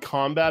 in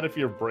combat, if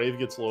your Brave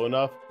gets low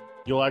enough,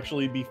 you'll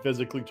actually be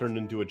physically turned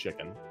into a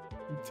chicken.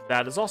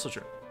 That is also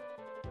true.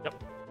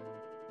 Yep.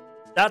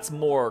 That's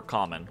more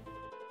common.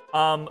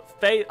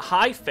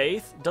 High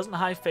Faith, doesn't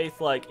High Faith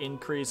like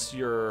increase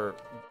your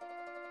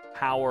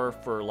power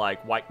for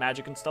like white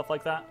magic and stuff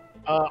like that?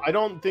 I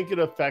don't think it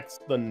affects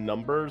the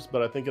numbers,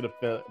 but I think it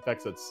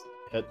affects its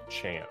hit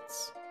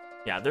chance.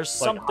 Yeah,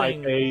 there's like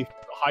something.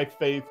 High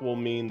faith will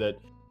mean that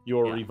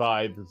your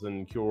revives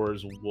and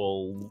cures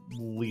will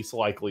least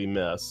likely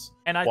miss,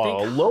 and I while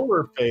think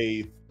lower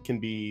faith can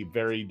be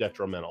very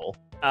detrimental.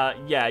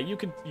 Yeah, you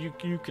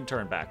can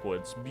turn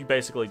backwoods. You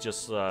basically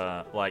just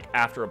like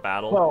after a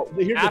battle. Well,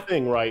 here's the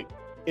thing, right?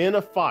 In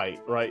a fight,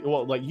 right?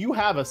 Well, like you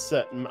have a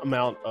set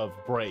amount of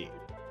Brave.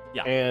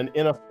 Yeah. And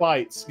in a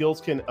fight,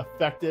 skills can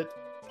affect it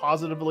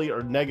positively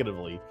or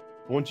negatively.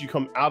 But once you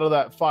come out of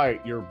that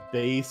fight, your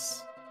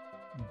base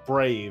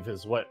Brave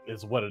is what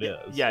it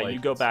is. Yeah, like, you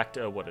go back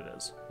to what it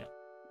is. Yeah.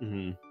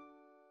 Mm-hmm.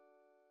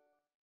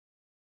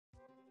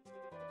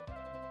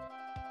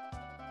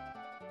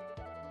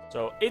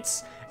 So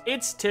it's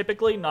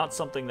typically not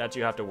something that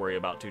you have to worry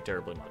about too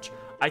terribly much.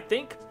 I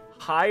think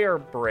higher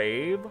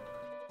Brave,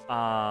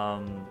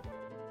 an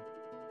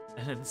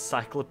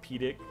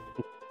encyclopedia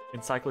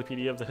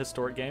of the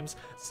historic games.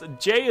 So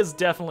Jay is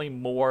definitely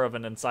more of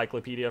an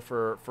encyclopedia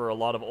for a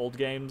lot of old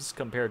games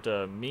compared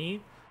to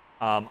me.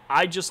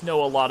 I just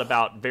know a lot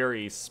about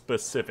very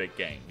specific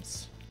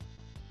games.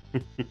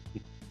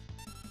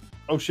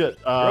 Oh shit!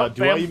 Do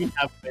I even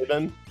have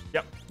Maven?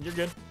 Yep, you're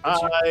good.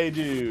 I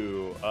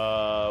do.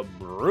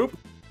 Broop.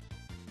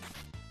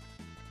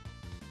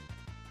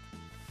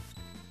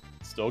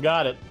 Still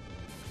got it.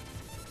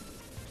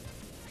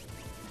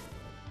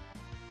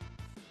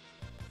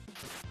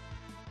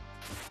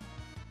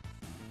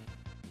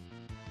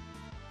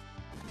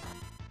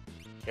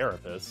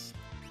 Carapace.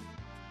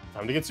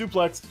 Time to get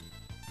suplexed.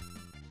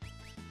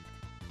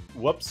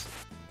 Whoops.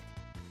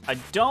 I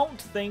don't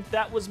think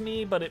that was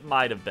me, but it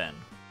might have been.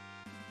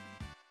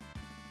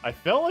 I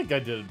felt like I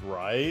did it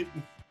right.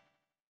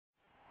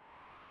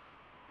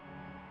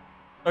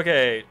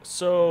 Okay,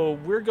 so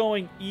we're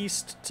going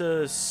east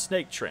to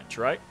Snake Trench,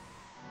 right?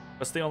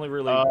 That's the only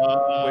really way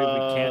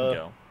we can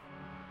go.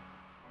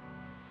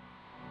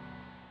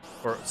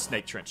 Or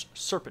Snake Trench.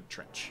 Serpent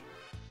Trench.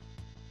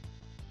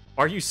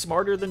 Are you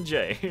smarter than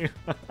Jay?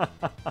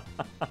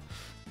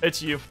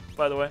 It's you,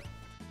 by the way.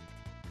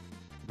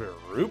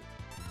 Broop.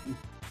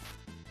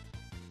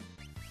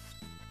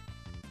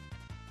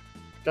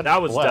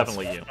 That was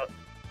definitely you.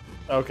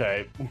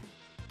 Okay.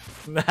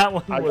 That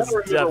one was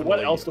definitely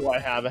what else do I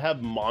have? I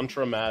have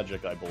Mantra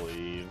Magic, I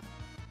believe.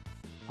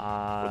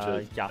 Which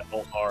is yeah.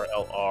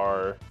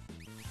 LR.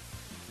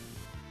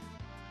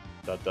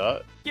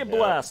 Dot. Get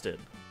blasted.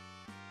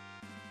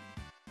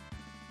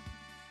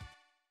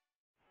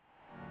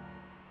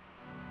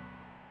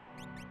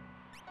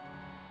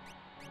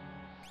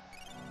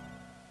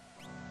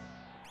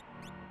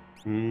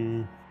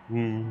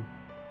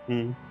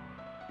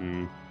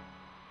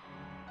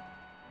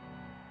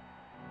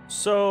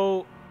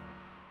 So,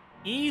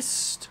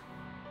 east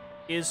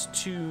is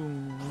to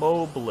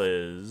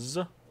Mobliz,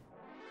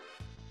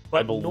 but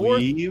I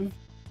believe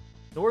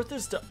north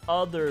is to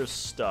other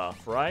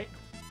stuff, right?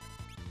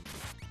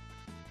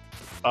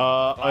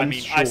 I I'm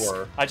mean,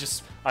 sure.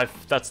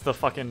 that's the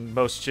fucking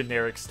most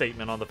generic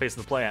statement on the face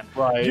of the planet.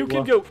 Right, You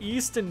can well- go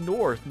east and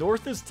north.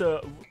 North is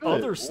to Good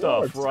other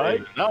stuff, Lord, right?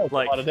 Steven, that was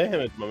Like- a lot of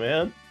damage, my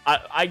man.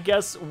 I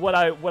guess what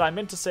I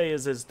meant to say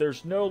is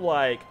there's no,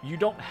 like, you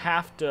don't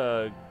have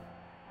to.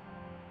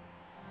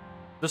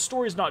 The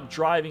story's not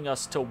driving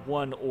us to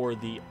one or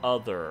the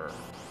other,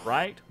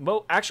 right?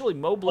 Actually,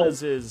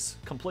 Mobliz is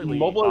completely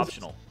Mobliz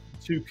optional.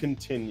 To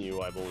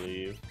continue, I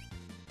believe.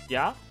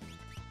 Yeah.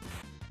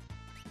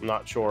 I'm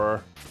not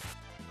sure.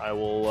 I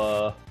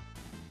will.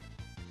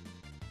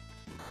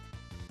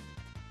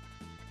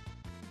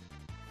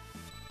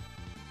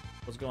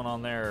 What's going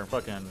on there?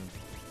 Fucking.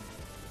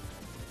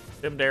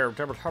 Dim Dare.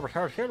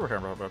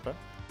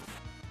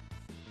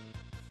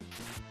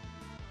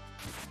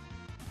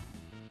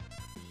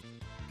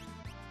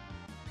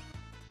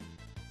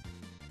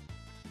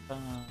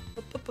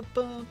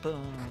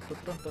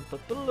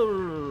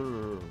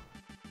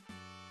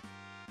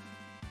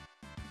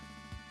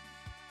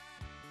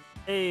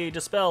 Hey,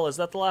 Dispel, is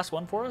that the last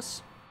one for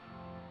us?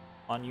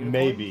 On Unicorn?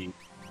 Maybe.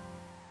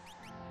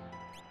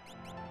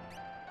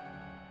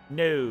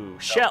 No.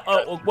 Shell.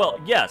 Oh, well,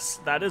 yes,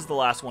 that is the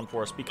last one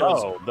for us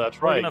because Oh,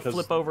 that's we're right. gonna 'cause-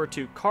 flip over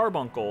to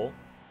Carbuncle,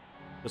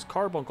 because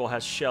Carbuncle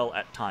has Shell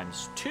at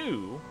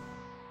 ×2.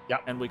 Yeah.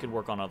 And we can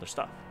work on other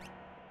stuff.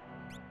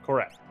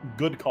 Correct.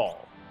 Good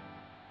call.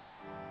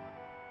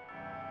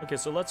 Okay,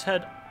 so let's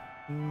head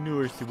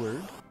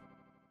northward.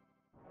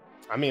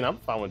 I mean, I'm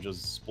fine with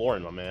just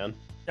exploring, my man.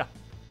 Yeah.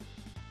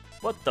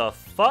 What the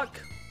fuck?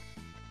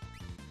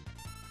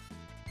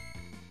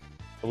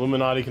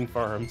 Illuminati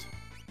confirmed.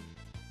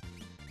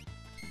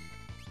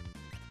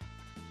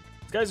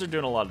 These guys are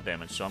doing a lot of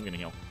damage, so I'm gonna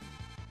heal.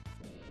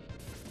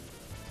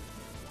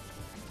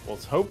 Well,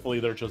 hopefully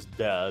they're just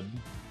dead.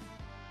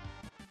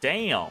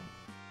 Damn.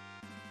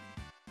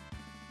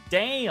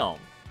 Damn.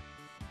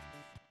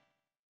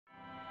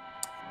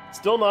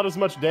 Still not as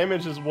much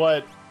damage as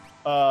what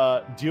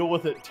Deal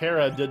With It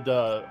Terra did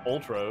to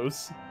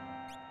Ultros.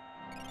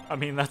 I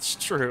mean, that's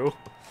true.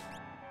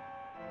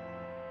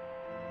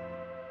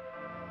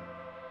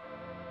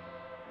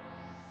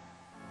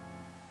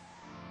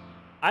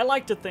 I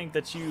like to think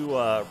that you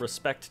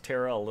respect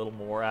Terra a little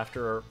more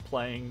after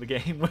playing the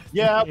game with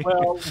Yeah, me.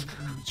 well,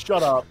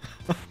 shut up.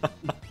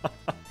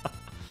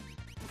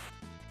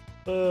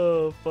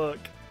 Oh, fuck.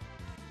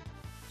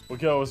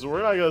 Okay, so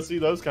we're not gonna see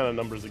those kind of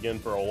numbers again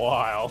for a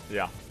while.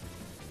 Yeah.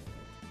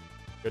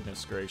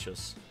 Goodness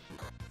gracious.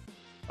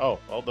 Oh,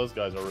 well, those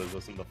guys are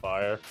resistant to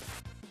fire.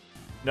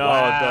 No,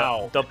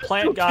 Wow. the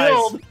plant Still guys...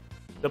 killed.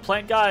 The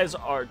plant guys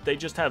are... They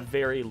just have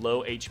very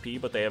low HP,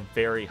 but they have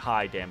very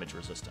high damage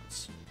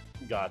resistance.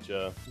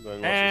 Gotcha.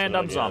 Then let's And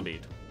I'm just go again.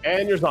 zombied.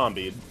 And you're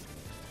zombied.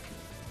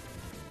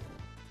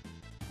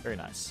 Very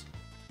nice.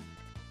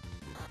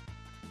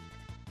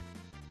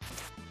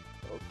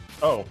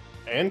 Oh,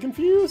 and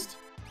confused?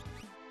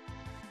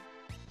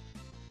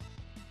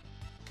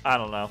 I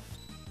don't know.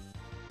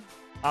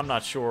 I'm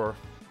not sure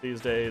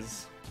these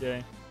days.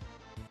 Jay.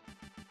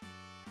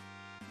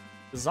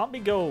 Does zombie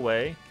go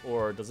away,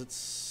 or does it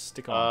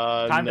stick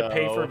on? Time to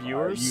pay for no,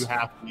 viewers? you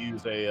have to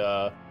use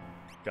a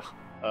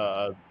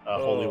God.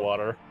 holy Oh.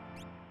 water.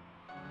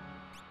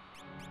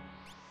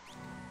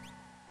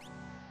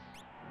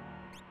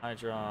 I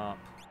drop.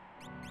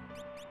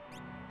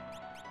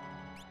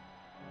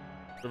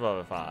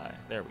 Revivify.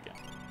 There we go.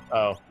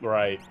 Oh,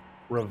 right.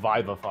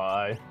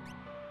 Revivify.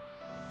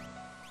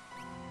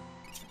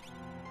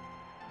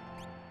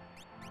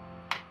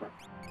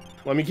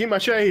 Let me keep my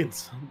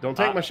shades. Don't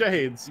take my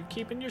shades. You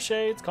keeping your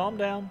shades. Calm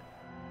down.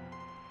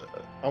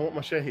 I want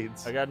my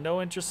shades. I got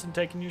no interest in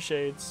taking your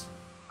shades.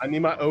 I need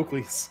my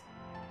Oakleys.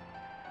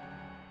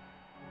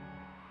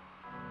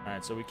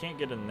 Alright, so we can't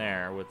get in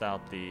there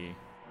without the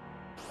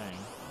thing.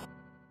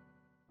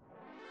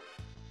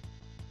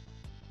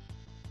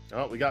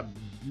 Oh, we got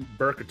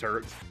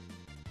Burkaturk.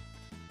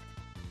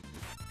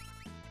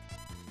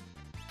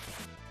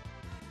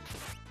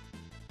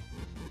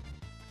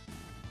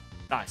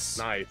 Nice.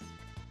 Nice.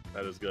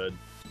 That is good.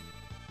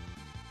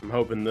 I'm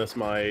hoping this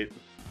might...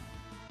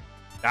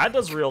 That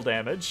does real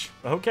damage.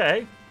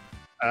 Okay.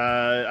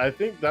 I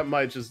think that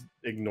might just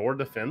ignore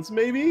defense,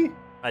 maybe?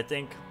 I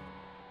think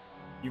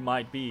you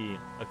might be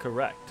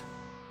correct.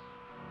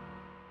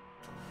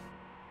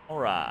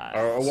 Alright.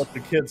 Or what the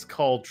kids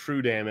call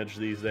true damage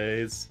these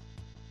days.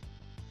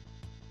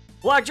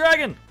 Black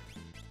Dragon!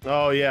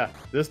 Oh, yeah.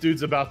 This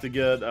dude's about to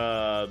get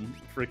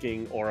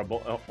freaking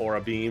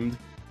aura beamed.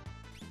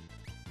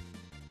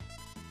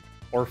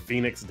 Or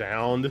Phoenix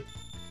downed.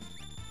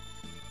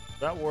 Does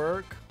that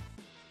work?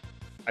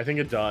 I think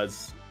it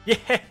does.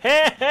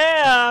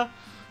 Yeah!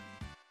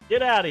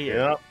 Get out of here.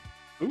 Yep.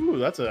 Ooh,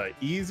 that's a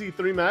easy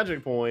 3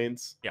 magic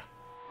points. Yeah.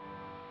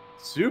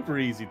 Super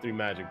easy 3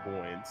 magic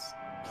points.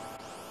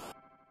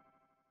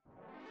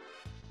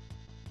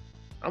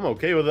 I'm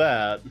okay with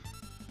that.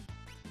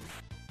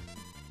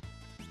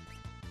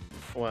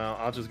 Well,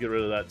 I'll just get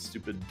rid of that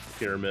stupid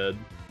pyramid.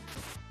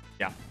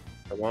 Yeah.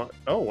 I want...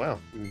 Oh, wow.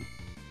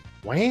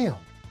 Wow.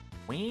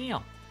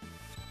 Wow.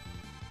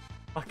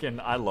 Fucking,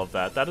 I love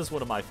that. That is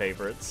one of my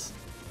favorites,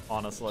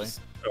 honestly.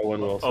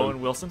 Owen Wilson.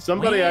 Owen Wilson.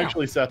 Somebody Wow.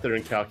 actually sat there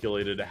and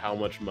calculated how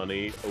much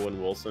money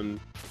Owen Wilson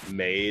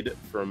made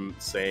from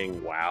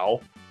saying "wow."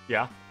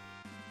 Yeah.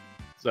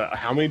 So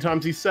how many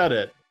times he said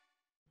it,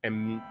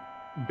 and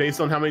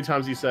based on how many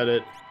times he said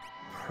it,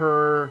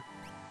 per,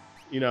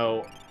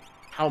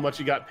 how much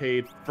he got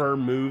paid per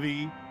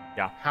movie.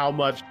 Yeah. How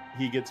much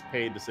he gets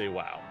paid to say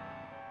 "wow."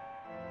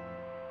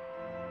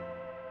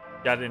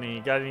 Got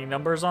any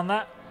numbers on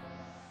that?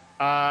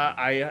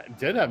 I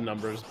did have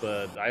numbers,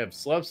 but I have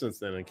slept since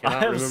then and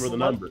cannot have remember the slept.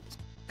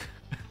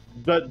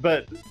 numbers.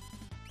 But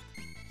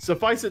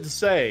suffice it to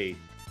say,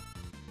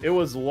 it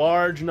was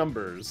large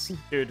numbers.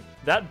 Dude,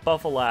 that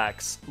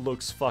Buffalax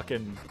looks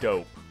fucking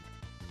dope.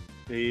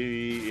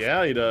 He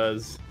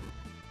does.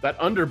 That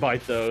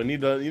underbite though, need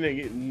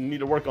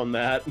to work on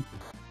that.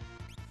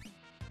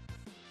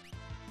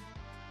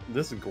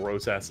 This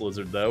gross ass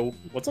lizard though.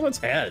 What's on its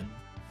head?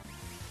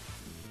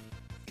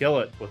 Kill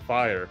it with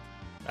fire.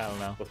 I don't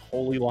know. With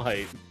holy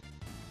light.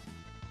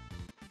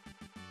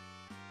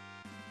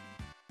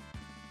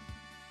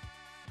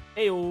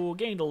 Ayo,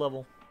 gained a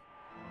level.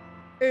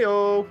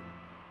 Heyo.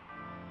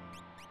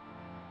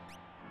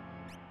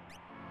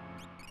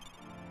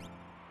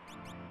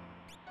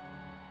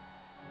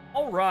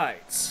 All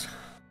right.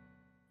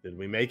 Did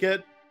we make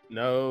it?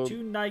 No.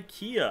 To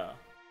Nikea.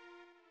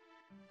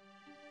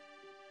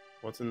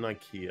 What's in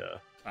Nikea?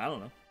 I don't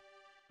know.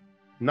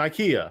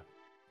 Nikea.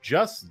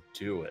 Just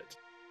do it.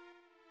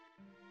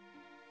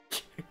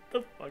 Get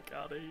the fuck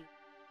out of here.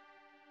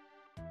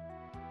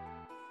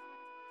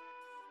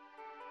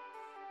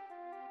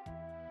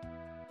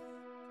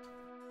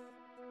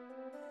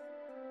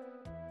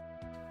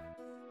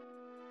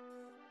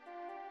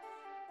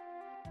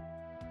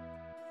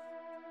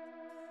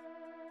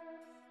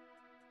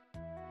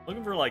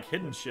 Looking for like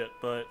hidden shit,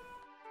 but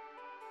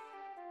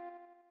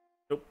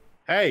nope.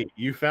 Hey,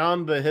 you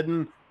found the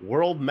hidden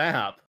world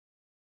map.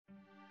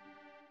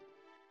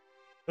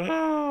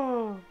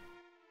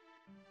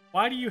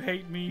 Why do you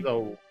hate me?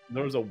 So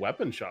there was a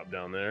weapon shop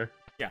down there.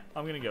 Yeah,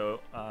 I'm gonna go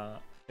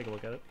take a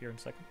look at it here in a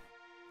second.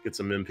 Get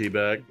some MP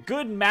back.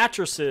 Good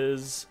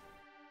mattresses.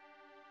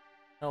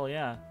 Hell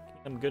yeah,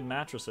 get them good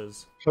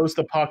mattresses.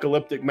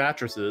 Post-apocalyptic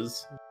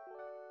mattresses.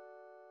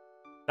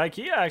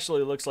 IKEA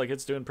actually looks like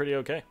it's doing pretty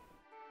okay.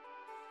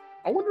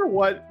 I wonder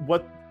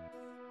what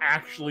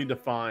actually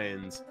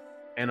defines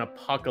an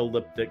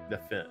apocalyptic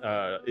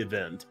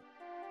event.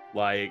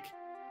 Like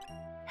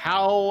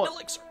how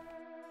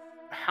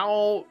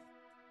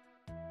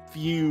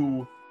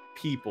few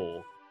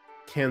people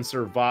can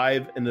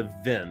survive an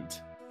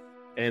event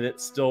and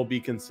it still be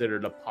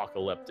considered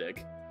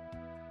apocalyptic.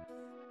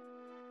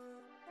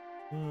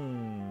 I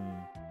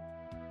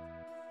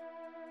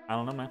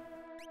don't know, man.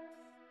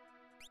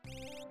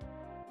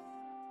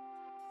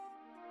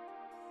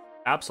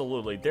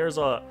 Absolutely. There's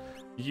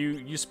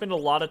you spend a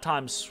lot of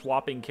time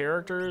swapping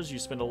characters, you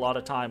spend a lot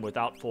of time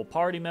without full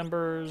party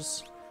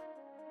members.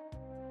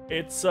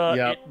 It's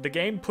the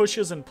game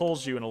pushes and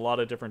pulls you in a lot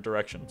of different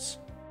directions.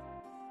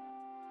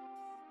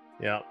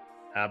 Yeah,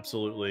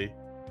 absolutely.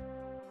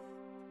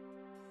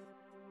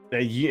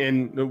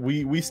 And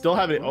we still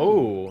have it.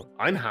 Oh,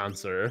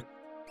 Einhanzer.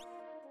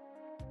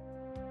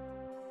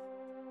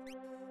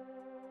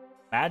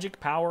 Magic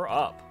power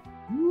up.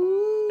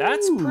 Ooh.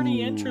 That's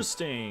pretty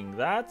interesting.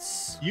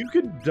 That's You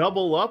could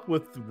double up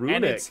with Runic.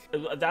 and it's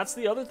that's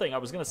the other thing I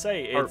was gonna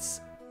say.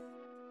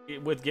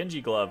 With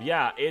Genji Glove,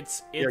 yeah,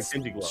 it's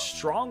Genji Glove.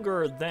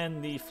 stronger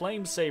than the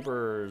Flame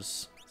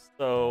Sabers.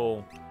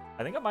 So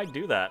I think I might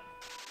do that.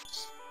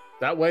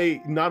 That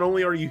way, not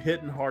only are you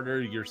hitting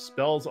harder, your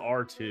spells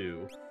are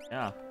too.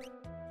 Yeah.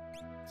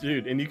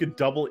 Dude, and you could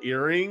double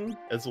earring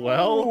as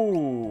well.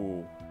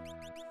 Ooh.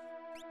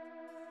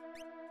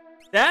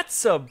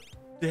 That's a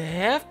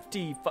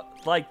hefty,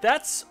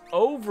 that's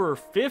over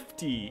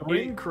 50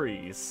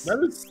 increase.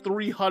 That is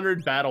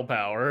 300 battle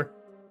power.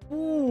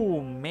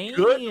 Ooh, man.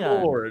 Good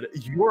lord,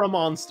 you're a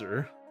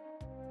monster.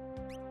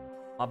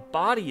 My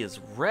body is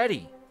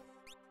ready.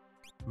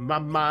 My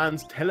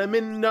mind's telling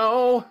me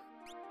no,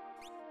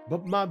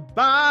 but my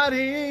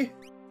body,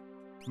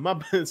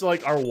 it's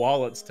like our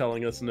wallet's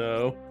telling us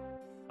no.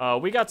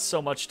 We got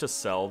so much to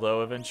sell,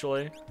 though,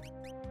 eventually.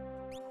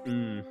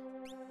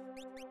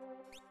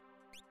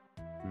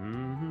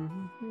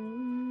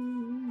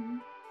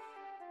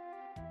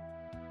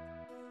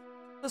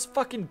 This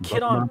fucking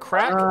kid on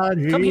crack.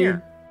 Come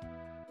here.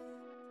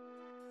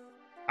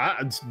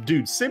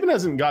 Dude, Sabin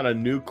hasn't got a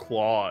new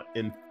claw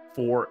in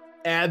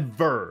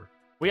forever.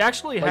 We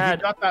actually He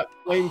had got that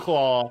flame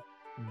claw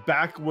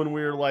back when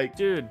we were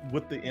dude,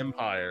 with the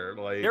Empire.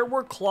 There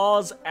were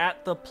claws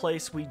at the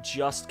place we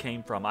just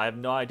came from. I have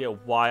no idea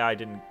why I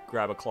didn't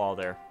grab a claw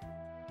there.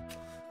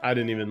 I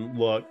didn't even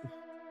look.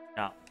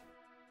 Yeah.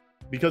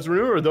 Because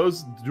remember,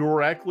 those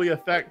directly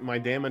affect my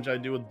damage I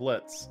do with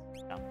Blitz.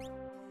 Yeah.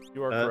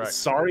 You are correct.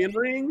 Saurian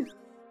Ring?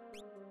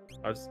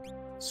 Or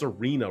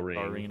Serena Ring.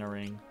 Arena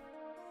Ring.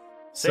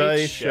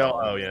 Seychelles.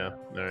 Oh, yeah.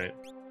 All right.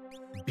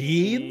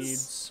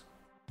 Beads?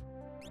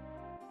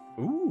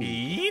 Ooh.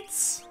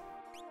 Beads?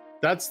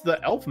 That's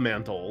the elf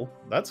mantle.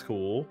 That's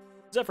cool.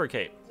 Zephyr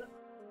Cape.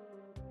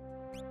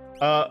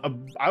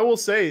 I will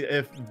say,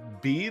 if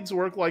beads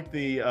work like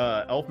the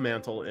elf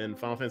mantle in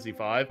Final Fantasy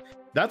V,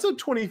 that's a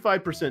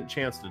 25%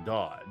 chance to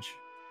dodge,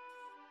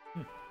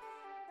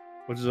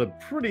 which is a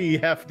pretty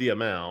hefty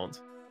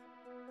amount.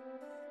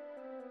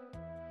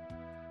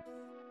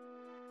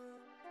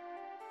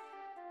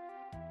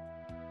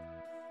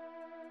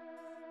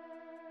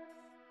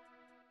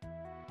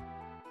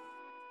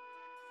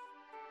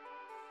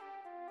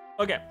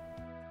 Okay.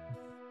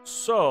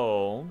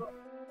 So...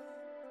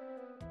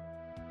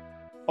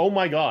 Oh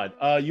my god,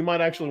 you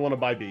might actually want to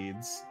buy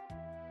beads.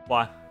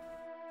 Why?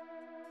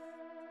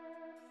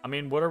 I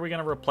mean, what are we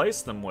going to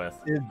replace them with?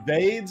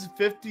 Evades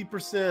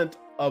 50%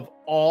 of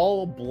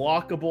all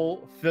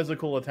blockable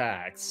physical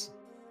attacks.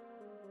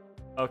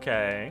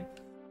 Okay.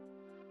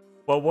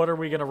 Well, what are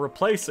we going to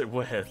replace it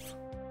with?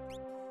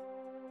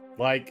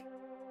 Like,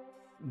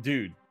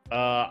 dude,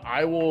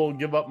 I will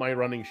give up my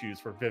running shoes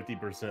for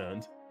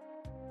 50%.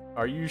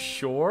 Are you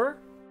sure?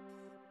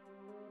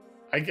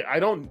 I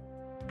don't...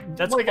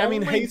 That's like, only I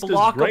mean, haste is great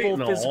blockable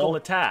and physical all.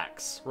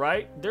 attacks,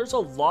 right? There's a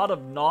lot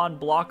of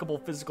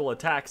non-blockable physical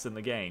attacks in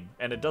the game,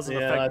 and it doesn't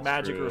Yeah, affect that's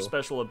magic or true.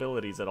 special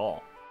abilities at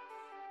all.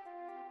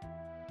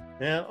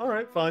 Yeah,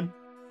 alright, fine.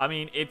 I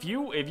mean, if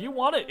you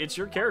want it, it's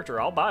your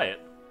character. I'll buy it.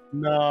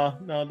 No,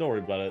 don't worry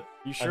about it.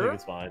 You I sure? think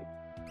it's fine.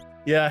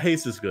 Yeah,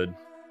 haste is good.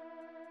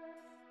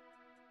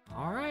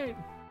 All right.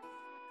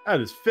 That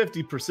is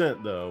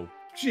 50%, though.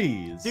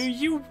 Jeez. Do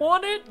you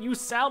want it? You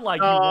sound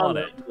like you want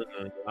it.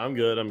 No, I'm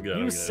good, I'm good. I'm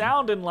You good.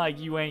 sounding like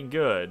you ain't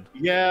good.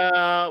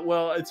 Yeah,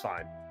 well, it's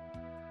fine.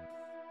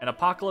 And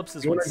Apocalypse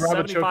is You when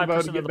wanna grab a chocobo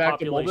 75% to of get the back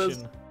to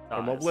population Or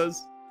dies. Mobliz?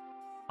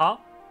 Huh?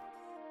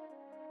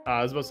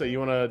 I was about to say, you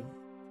want to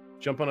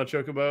jump on a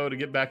chocobo to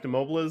get back to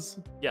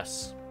Mobliz?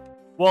 Yes.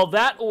 Well,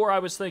 that, or I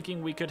was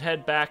thinking we could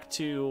head back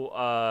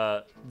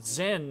to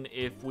Zen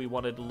if we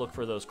wanted to look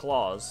for those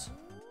claws.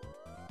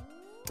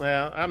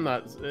 Yeah, I'm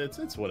not.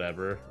 It's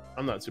whatever.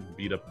 I'm not super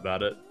beat up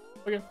about it.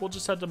 Okay, we'll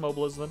just head to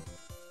Mobliz then.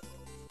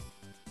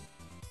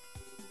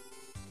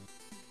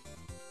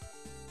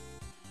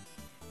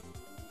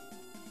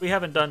 We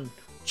haven't done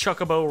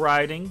chocobo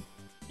riding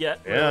yet,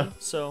 Yeah. really,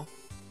 so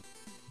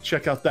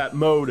Check out that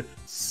mode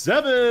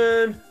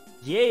 7.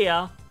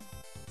 yeah.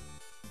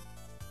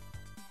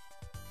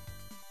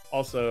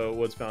 Also,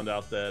 was found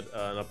out that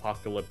an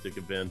apocalyptic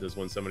event is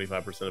when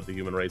 75% of the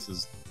human race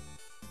is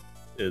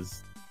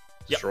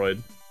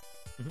destroyed.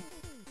 Mhm.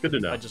 Good to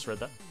know. I just read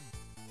that.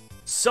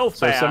 So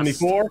So fast.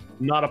 74,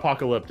 not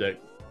apocalyptic.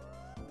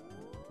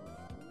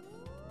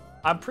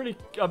 I'm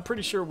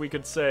pretty sure we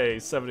could say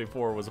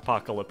 74 was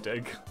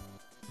apocalyptic.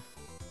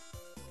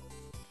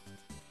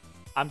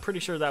 I'm pretty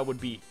sure that would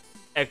be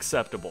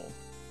acceptable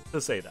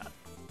to say that.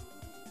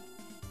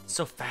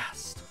 So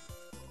fast.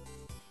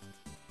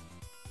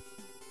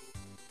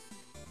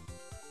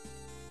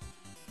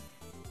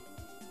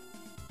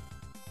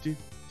 Du-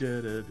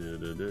 da- da- da-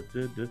 da-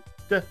 da- da-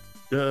 da-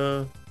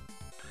 da.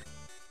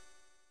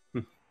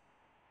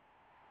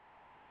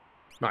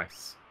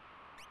 Nice.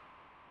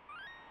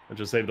 I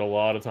just saved a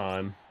lot of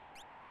time.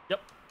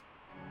 Yep.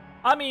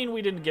 I mean,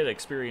 we didn't get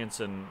experience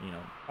in,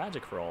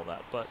 magic for all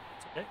that, but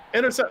it's okay.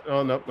 Intercept.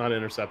 Oh no, not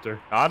interceptor.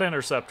 Not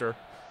Interceptor.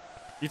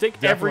 You think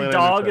Definitely every an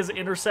dog is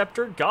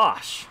Interceptor. Interceptor?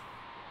 Gosh.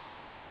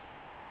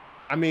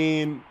 I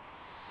mean,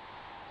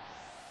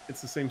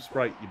 it's the same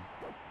sprite.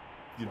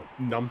 You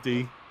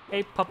numpty.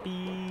 Hey,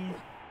 puppy.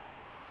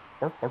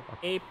 Bark, bark, bark.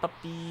 Hey,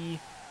 puppy.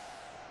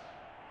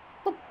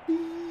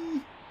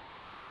 Puppy.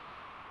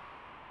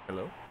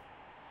 Hello?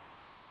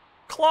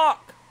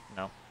 Clock!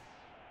 No.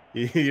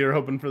 You're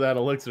hoping for that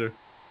elixir.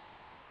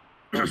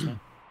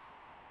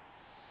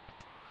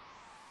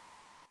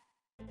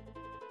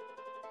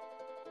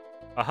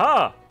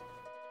 Aha!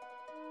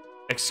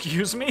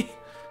 Excuse me?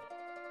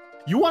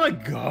 You want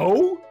to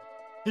go?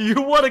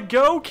 You wanna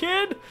go,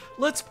 kid?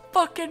 Let's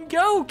fucking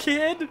go,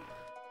 kid!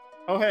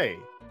 Oh hey.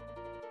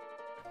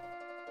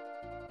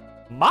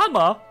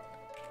 Mama?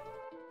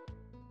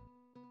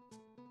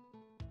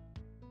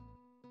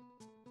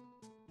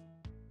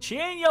 She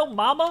ain't your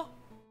mama?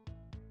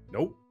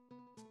 Nope.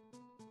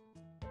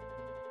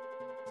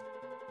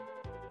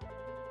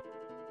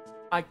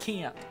 I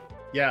can't.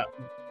 Yeah,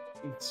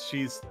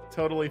 she's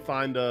totally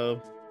fine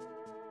to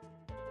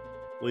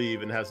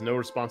leave and has no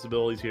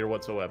responsibilities here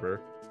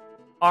whatsoever.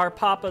 Our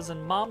papas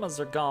and mamas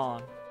are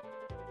gone.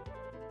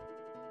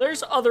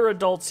 There's other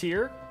adults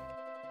here.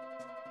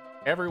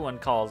 Everyone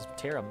calls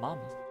Terra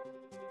mama.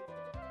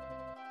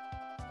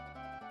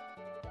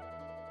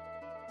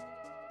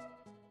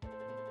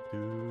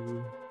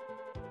 Do,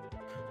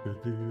 do,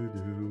 do,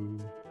 do.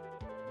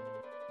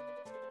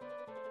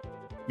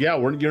 Yeah,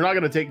 you're not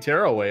going to take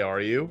Terra away, are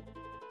you?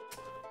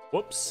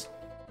 Whoops.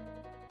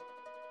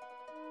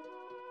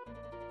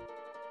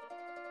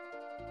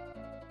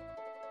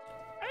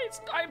 Hey,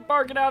 I ain't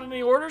barking out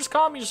any orders.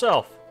 Calm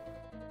yourself.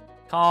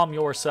 Calm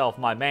yourself,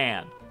 my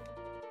man.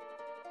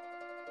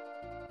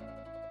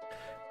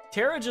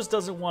 Terra just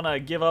doesn't want to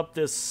give up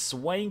this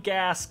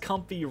swank-ass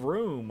comfy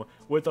room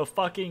with a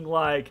fucking,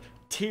 like,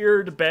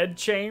 tiered bed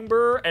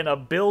chamber and a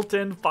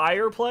built-in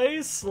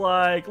fireplace.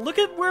 Like, look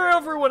at where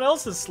everyone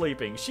else is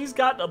sleeping. She's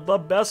got the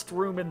best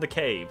room in the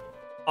cave,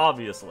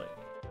 obviously.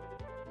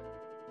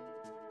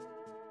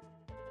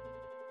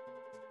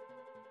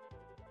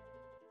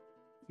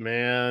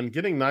 Man,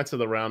 getting Knights of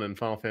the Round in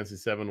Final Fantasy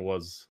VII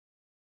was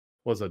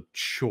a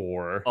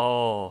chore.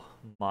 Oh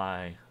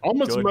my!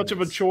 Almost as much of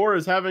a goodness. chore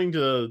as having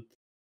to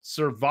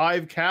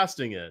survive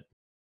casting it.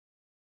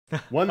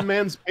 One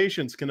man's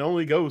patience can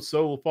only go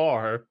so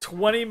far.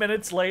 20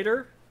 minutes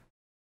later.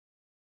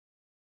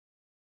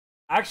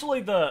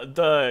 Actually,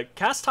 the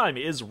cast time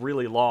is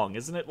really long,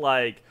 isn't it?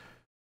 Like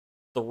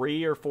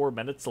 3 or 4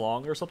 minutes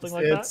long or something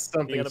like that. It's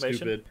something the animation?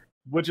 stupid,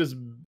 which is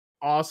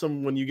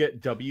awesome when you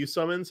get W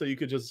summon, so you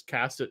could just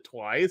cast it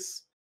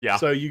twice. Yeah.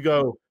 So you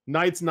go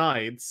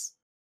Knights,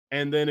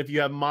 and then if you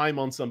have Mime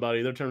on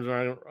somebody, that turns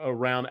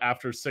around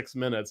after 6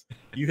 minutes.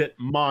 You hit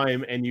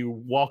Mime and you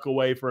walk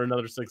away for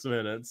another 6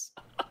 minutes.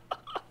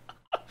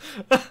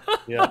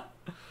 Yeah.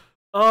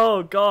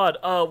 Oh god.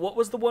 What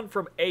was the one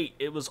from 8?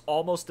 It was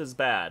almost as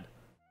bad.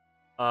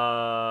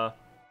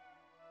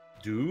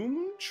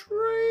 Doom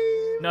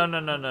Train? No. I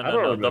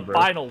don't remember. The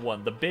final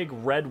one, the big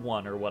red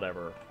one or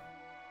whatever.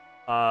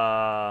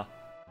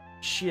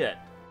 Shit.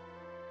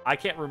 I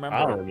can't remember.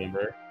 I don't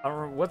remember. I don't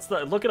remember. What's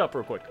the? Look it up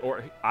real quick,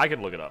 or I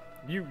can look it up.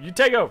 You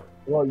take over.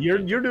 Well,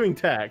 you're doing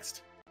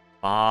text.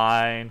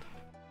 Fine.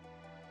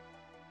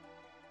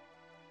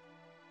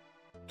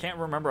 Can't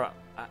remember.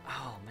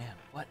 Oh man,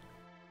 what?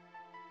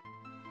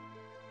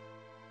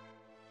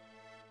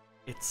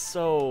 It's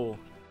so.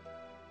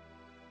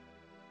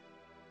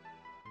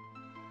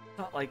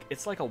 Not like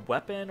it's like a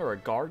weapon or a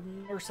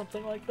garden or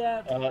something like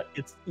that.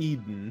 It's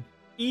Eden.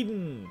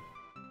 Eden.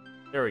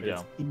 There we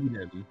go.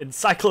 Eden.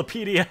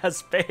 Encyclopedia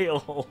has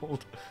failed. Well,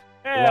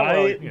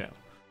 Right? you know,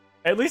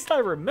 at least I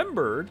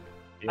remembered.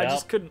 I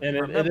just couldn't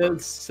remember. It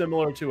is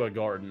similar to a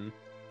garden.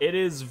 It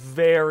is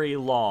very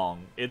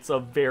long. It's a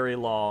very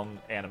long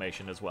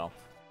animation as well.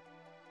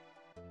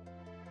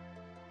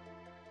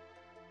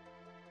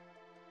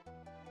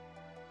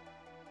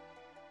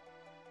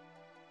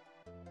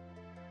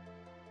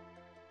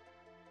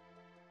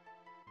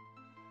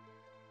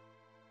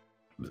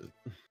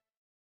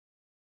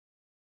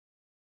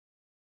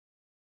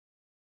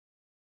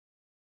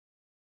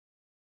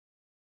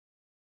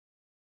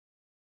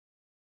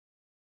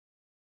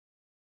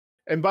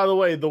 And by the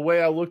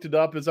way I looked it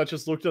up is I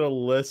just looked at a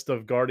list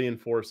of Guardian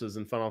forces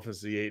in Final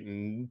Fantasy VIII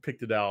and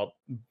picked it out,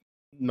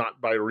 not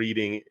by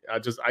reading.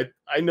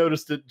 I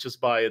noticed it just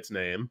by its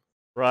name.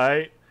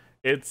 Right?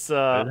 It's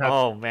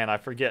oh man, I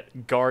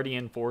forget.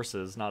 Guardian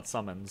forces, not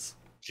summons.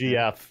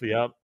 GF,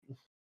 yep.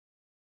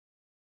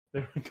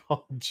 They're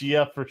called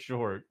GF for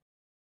short.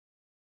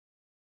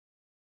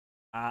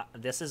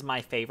 This is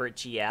my favorite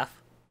GF.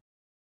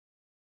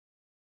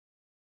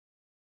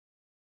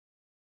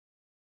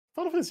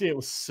 Final Fantasy VIII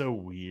was so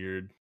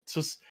weird. It's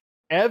just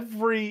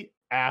every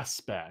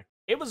aspect.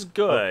 It was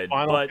good,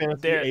 Final but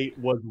Fantasy VIII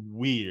was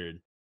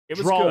weird. It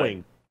was Drawing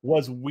good.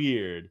 was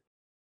weird.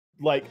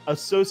 Like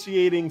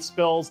associating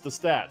spells to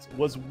stats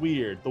was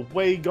weird. The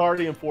way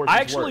Guardian forces I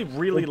actually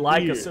really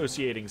like weird.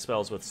 associating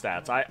spells with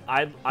stats. I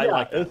Yeah,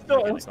 like that.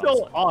 It's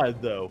still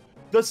odd though.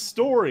 The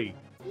story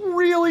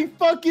really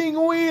fucking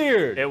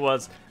weird. It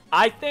was.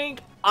 I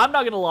think I'm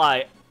not gonna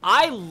lie.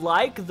 I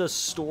like the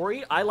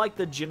story. I like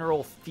the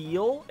general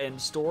feel and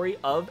story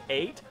of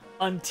 8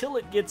 until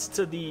it gets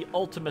to the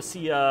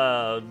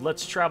Ultimacia.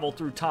 Let's travel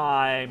through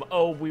time.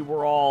 Oh, we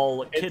were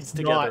all kids It's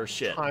together. not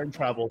Shit. Time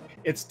travel.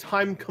 It's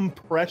time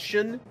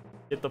compression.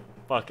 Get the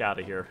fuck out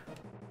of here.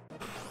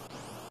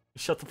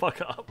 Shut the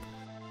fuck up.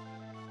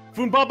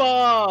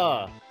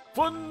 Funbaba!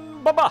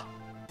 Fun baba.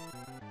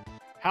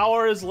 How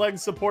are his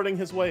legs supporting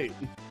his weight?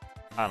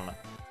 I don't know.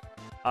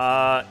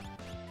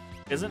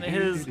 Isn't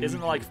it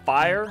like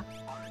fire?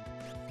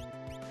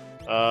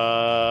 Sure.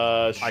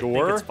 I think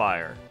it's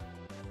fire.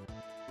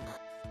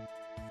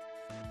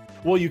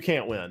 Well, you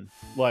can't win.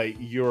 Like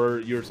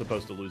you're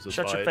supposed to lose this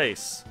Shut fight. your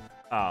face.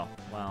 Oh,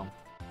 well.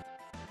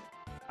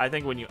 I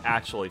think when you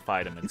actually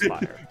fight him, it's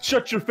fire.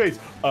 Shut your face.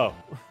 Oh.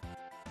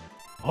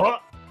 Huh?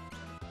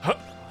 Huh,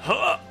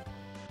 huh.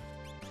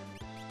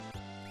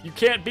 You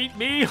can't beat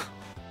me.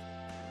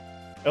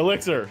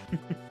 Elixir.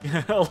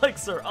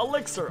 Elixir,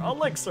 elixir,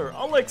 elixir,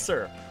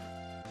 elixir.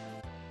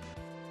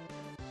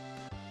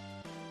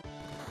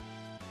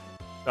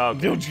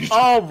 Okay.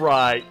 All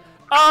right.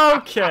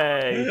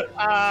 Okay.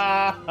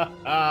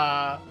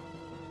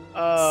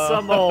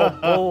 Some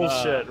old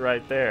bullshit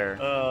right there.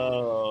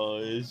 Oh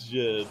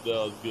shit, that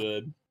was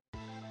good.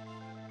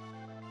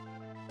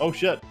 Oh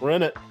shit, we're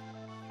in it. Do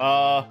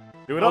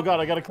it Oh up. god,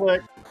 I gotta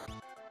click.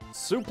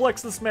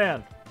 Suplex this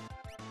man.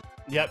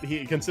 Yep,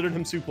 he considered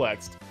him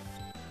suplexed.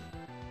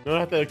 I'm gonna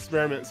have to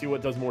experiment and see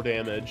what does more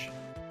damage.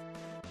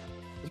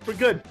 It's pretty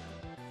good.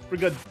 It's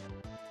pretty good.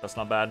 That's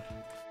not bad.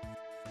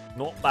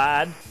 Not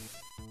bad.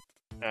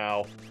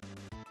 Ow.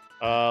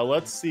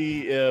 Let's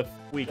see if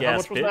Weak how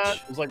ass much was bitch. that?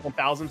 It was like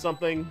 1,000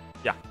 something.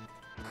 Yeah.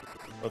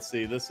 Let's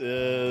see. This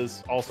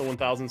is also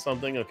 1,000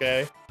 something.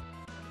 Okay.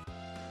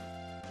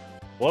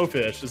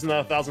 Blowfish. Isn't that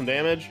 1,000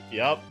 damage?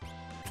 Yep.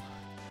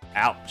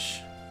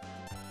 Ouch.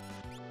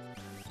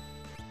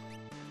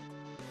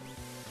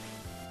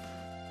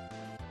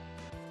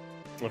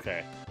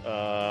 Okay.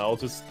 I'll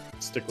just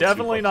stick with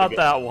Definitely suplex not again.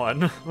 that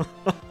one.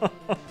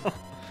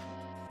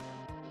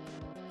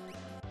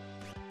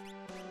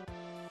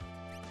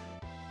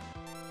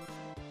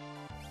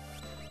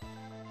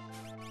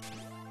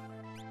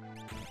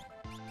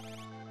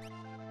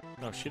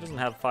 No, she doesn't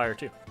have fire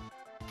too.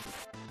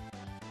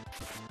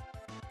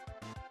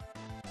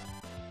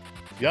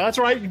 Yeah, that's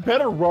right. You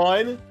better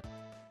run,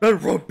 Better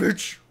run,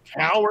 bitch!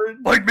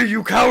 coward. Bite me,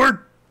 you coward!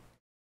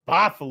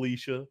 Bye,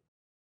 Felicia.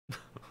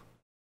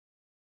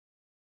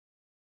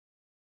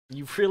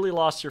 You've really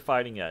lost your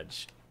fighting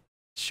edge.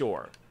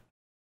 Sure.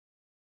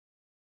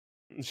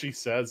 She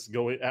says,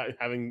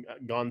 having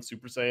gone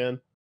Super Saiyan.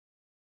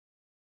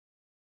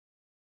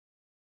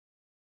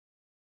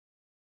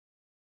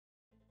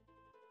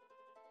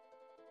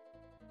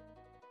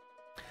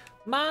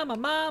 Mama,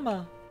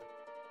 mama!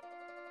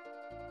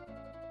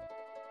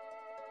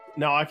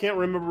 Now, I can't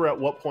remember at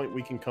what point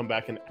we can come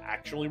back and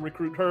actually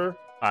recruit her.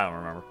 I don't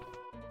remember.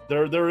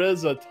 There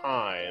is a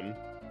time.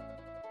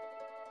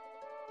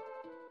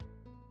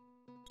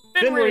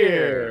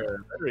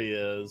 Fenrir! There he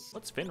is.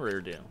 What's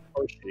Fenrir do?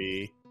 Or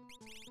she.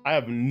 I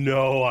have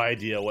no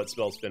idea what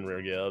spells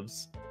Fenrir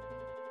gives.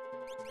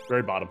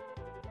 Very bottom.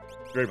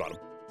 Very bottom.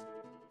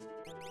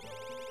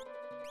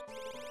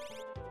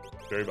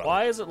 Very bottom.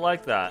 Why is it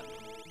like that?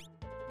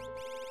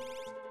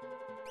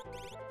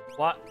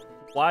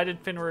 Why did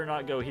Fenrir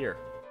not go here?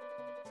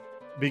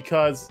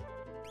 Because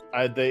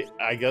I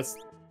guess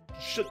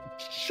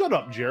shut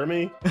up,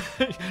 Jeremy.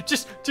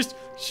 just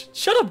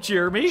shut up,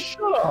 Jeremy.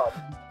 Shut up.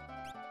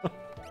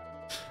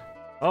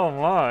 Oh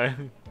my.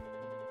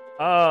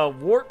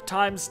 Warp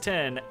times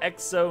 10,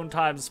 X zone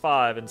times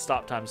 5, and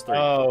stop times 3.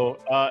 Oh,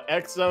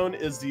 X Zone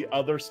is the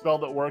other spell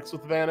that works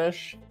with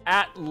Vanish.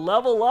 At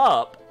level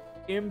up,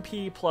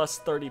 MP plus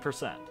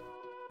 30%.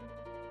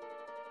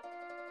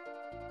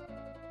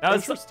 Now,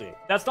 Interesting.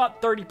 that's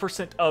not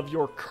 30% of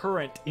your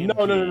current MP.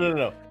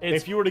 No.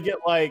 If you were to get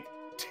like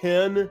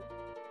 10,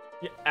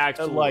 Yeah,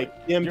 actually,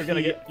 like MP you're from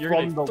gonna the get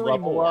 3 level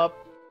more.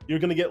 up, you're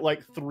gonna get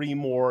like 3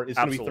 more. It's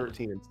gonna be Absolutely.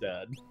 13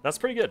 instead. That's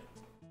pretty good.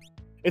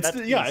 It's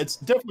That's yeah, easy. it's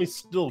definitely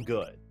still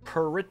good.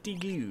 Pretty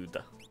good.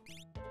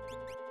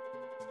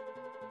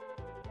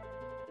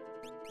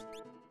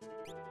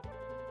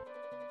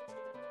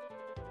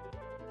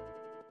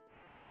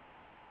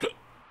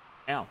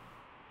 Ow.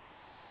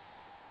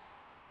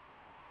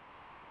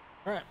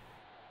 Alright.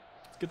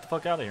 Let's get the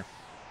fuck out of here.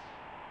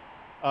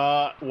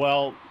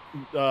 Well,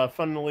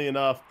 funnily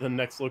enough, the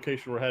next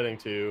location we're heading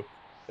to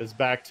is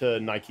back to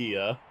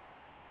Nikea.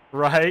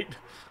 Right?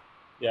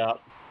 Yeah.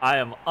 I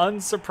am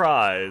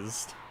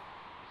unsurprised.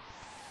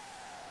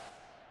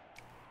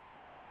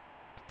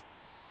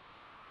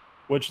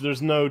 Which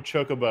there's no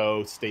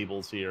Chocobo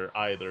stables here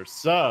either.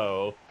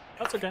 So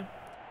That's okay.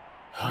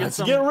 let's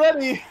some- get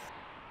ready.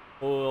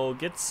 We'll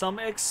get some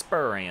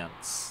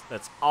experience.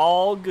 That's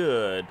all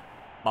good.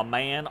 My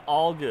man,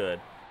 all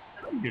good.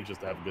 I'm here just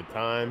to have a good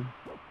time.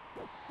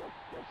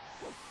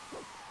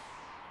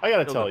 I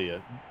gotta tell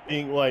you,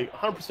 being like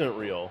 100%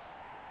 real,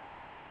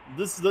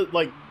 this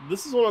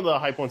is one of the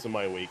high points of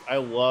my week. I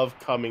love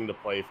coming to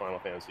play Final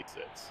Fantasy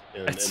VI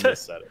in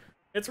this setting.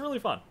 It's really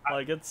fun.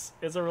 Like it's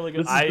a really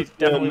good. This has I just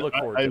definitely been- look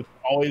forward to I've it.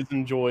 always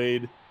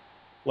enjoyed,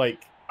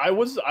 like I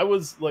was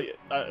like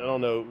I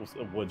don't know,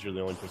 Woods, you're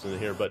the only person in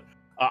here, but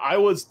I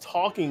was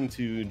talking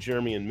to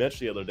Jeremy and Mitch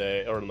the other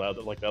day, or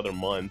the other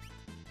month,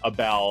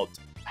 about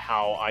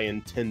how I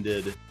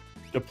intended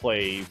to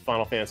play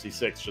Final Fantasy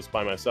VI just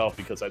by myself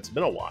because it's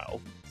been a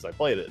while since I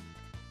played it.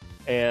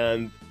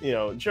 And, you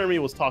know, Jeremy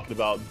was talking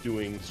about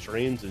doing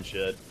streams and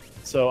shit.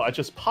 So I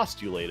just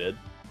postulated,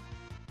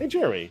 hey,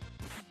 Jeremy,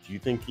 do you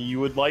think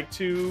you would like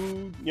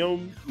to,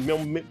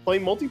 play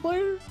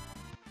multiplayer?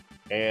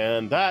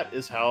 And that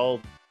is how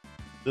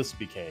this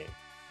became.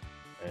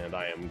 And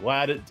I am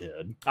glad it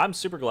did. I'm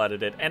super glad it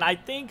did, and I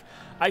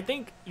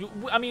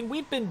mean,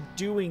 we've been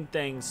doing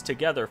things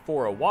together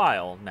for a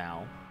while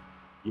now.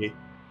 Yeah.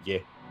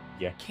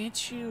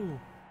 Can't you?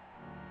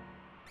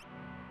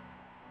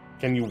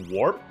 Can you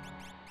warp?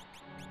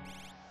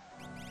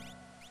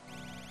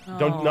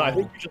 Don't no. I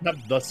think you just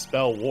have the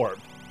spell warp.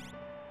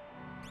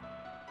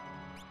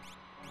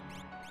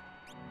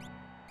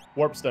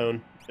 Warp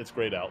stone. It's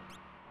grayed out.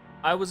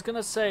 I was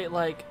gonna say,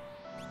 like,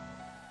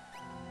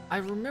 I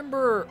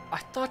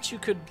thought you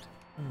could.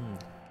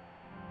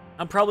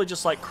 I'm probably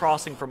just like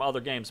crossing from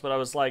other games, but I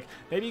was like,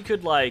 maybe you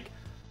could like.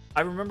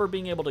 I remember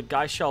being able to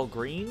Gaishal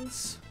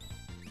Greens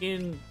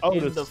in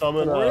the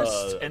summon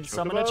forest a and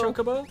summon a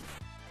chocobo.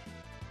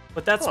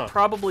 But that's Huh.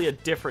 probably a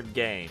different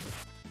game.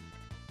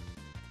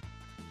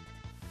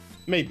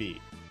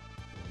 Maybe.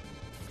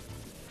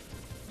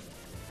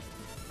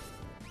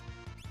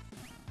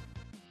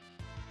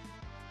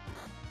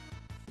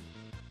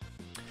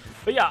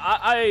 But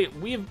yeah,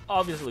 we've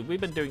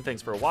been doing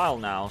things for a while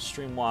now,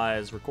 stream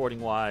wise, recording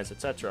wise,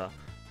 etc.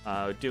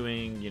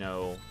 Doing, you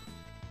know,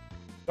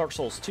 Dark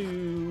Souls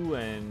 2,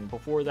 and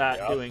before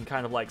that doing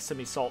kind of like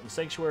Semi-Salt and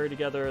Sanctuary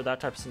together, that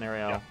type of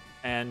scenario. Yeah.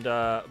 And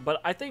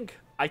but I think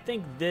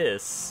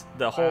this,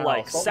 the whole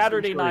like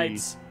Saturday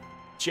nights,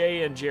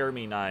 Jay and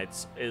Jeremy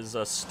nights, is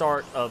a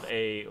start of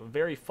a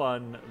very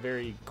fun,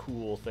 very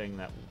cool thing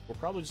that we're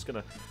probably just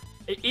gonna,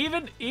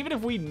 even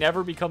if we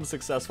never become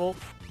successful,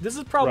 this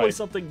is probably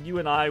something you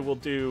and I will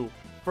do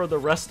for the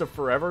rest of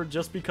forever,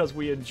 just because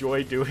we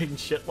enjoy doing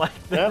shit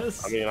like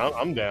this. Yeah, I mean,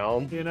 I'm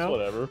down. You know,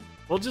 whatever.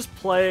 We'll just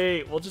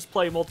play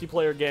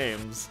multiplayer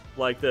games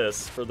like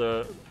this for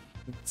the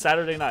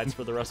Saturday nights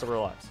for the rest of our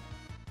lives.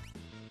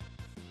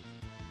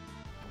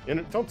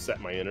 Don't set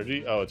my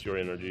energy. Oh, it's your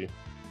energy.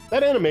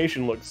 That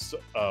animation looks.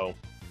 Oh.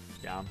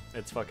 Yeah,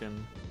 it's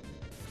fucking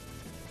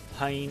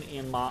pain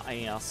in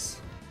my ass.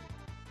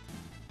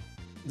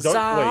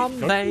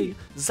 Zombie.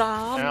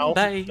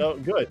 Oh,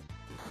 good.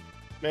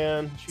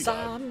 Man, she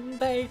died.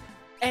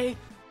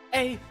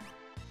 Zombie.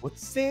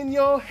 What's in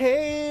your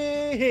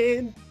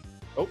head?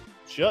 Oh,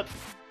 shut.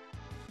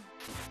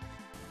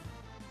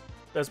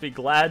 Best be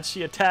glad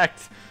she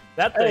attacked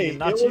that thing and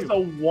not you. It was a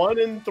 1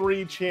 in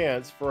 3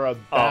 chance for a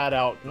bad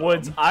outcome.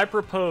 Woods, I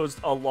proposed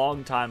a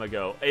long time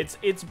ago.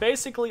 It's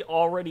basically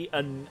already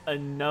a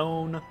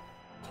known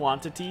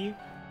quantity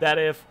that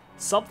if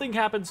something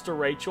happens to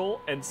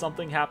Rachel and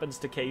something happens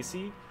to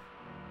Casey,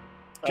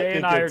 Jay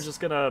and I are just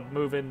gonna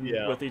move in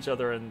with each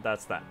other, and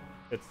that's that.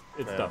 It's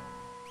done.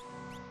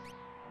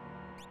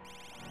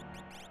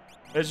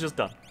 It's just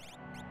done.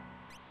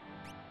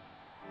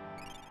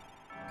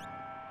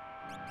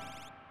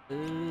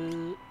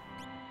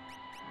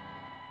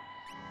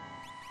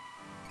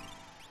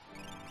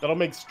 That'll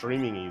make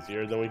streaming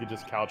easier. Then we could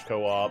just couch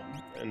co-op.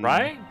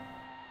 Right?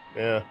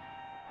 Yeah.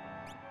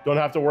 Don't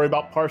have to worry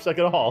about Parsec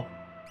at all.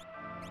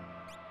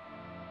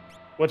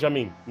 Which, I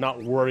mean,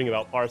 not worrying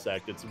about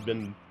Parsec. It's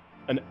been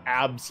an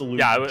absolute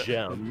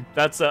gem.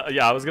 That's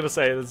I was gonna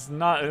say it's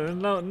not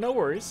no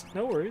worries.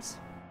 All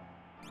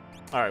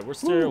right, we'll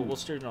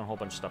steer on a whole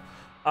bunch of stuff.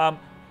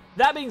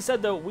 That being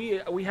said, though,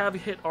 we have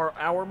hit our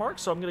hour mark,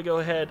 so I'm gonna go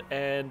ahead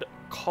and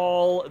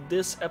call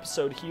this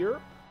episode here.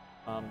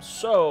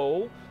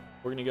 So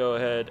we're gonna go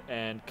ahead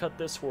and cut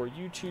this for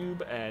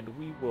YouTube, and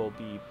we will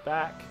be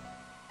back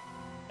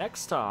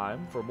next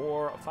time for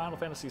more Final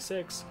Fantasy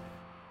VI.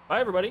 Bye,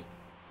 everybody.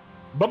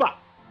 Bye-bye.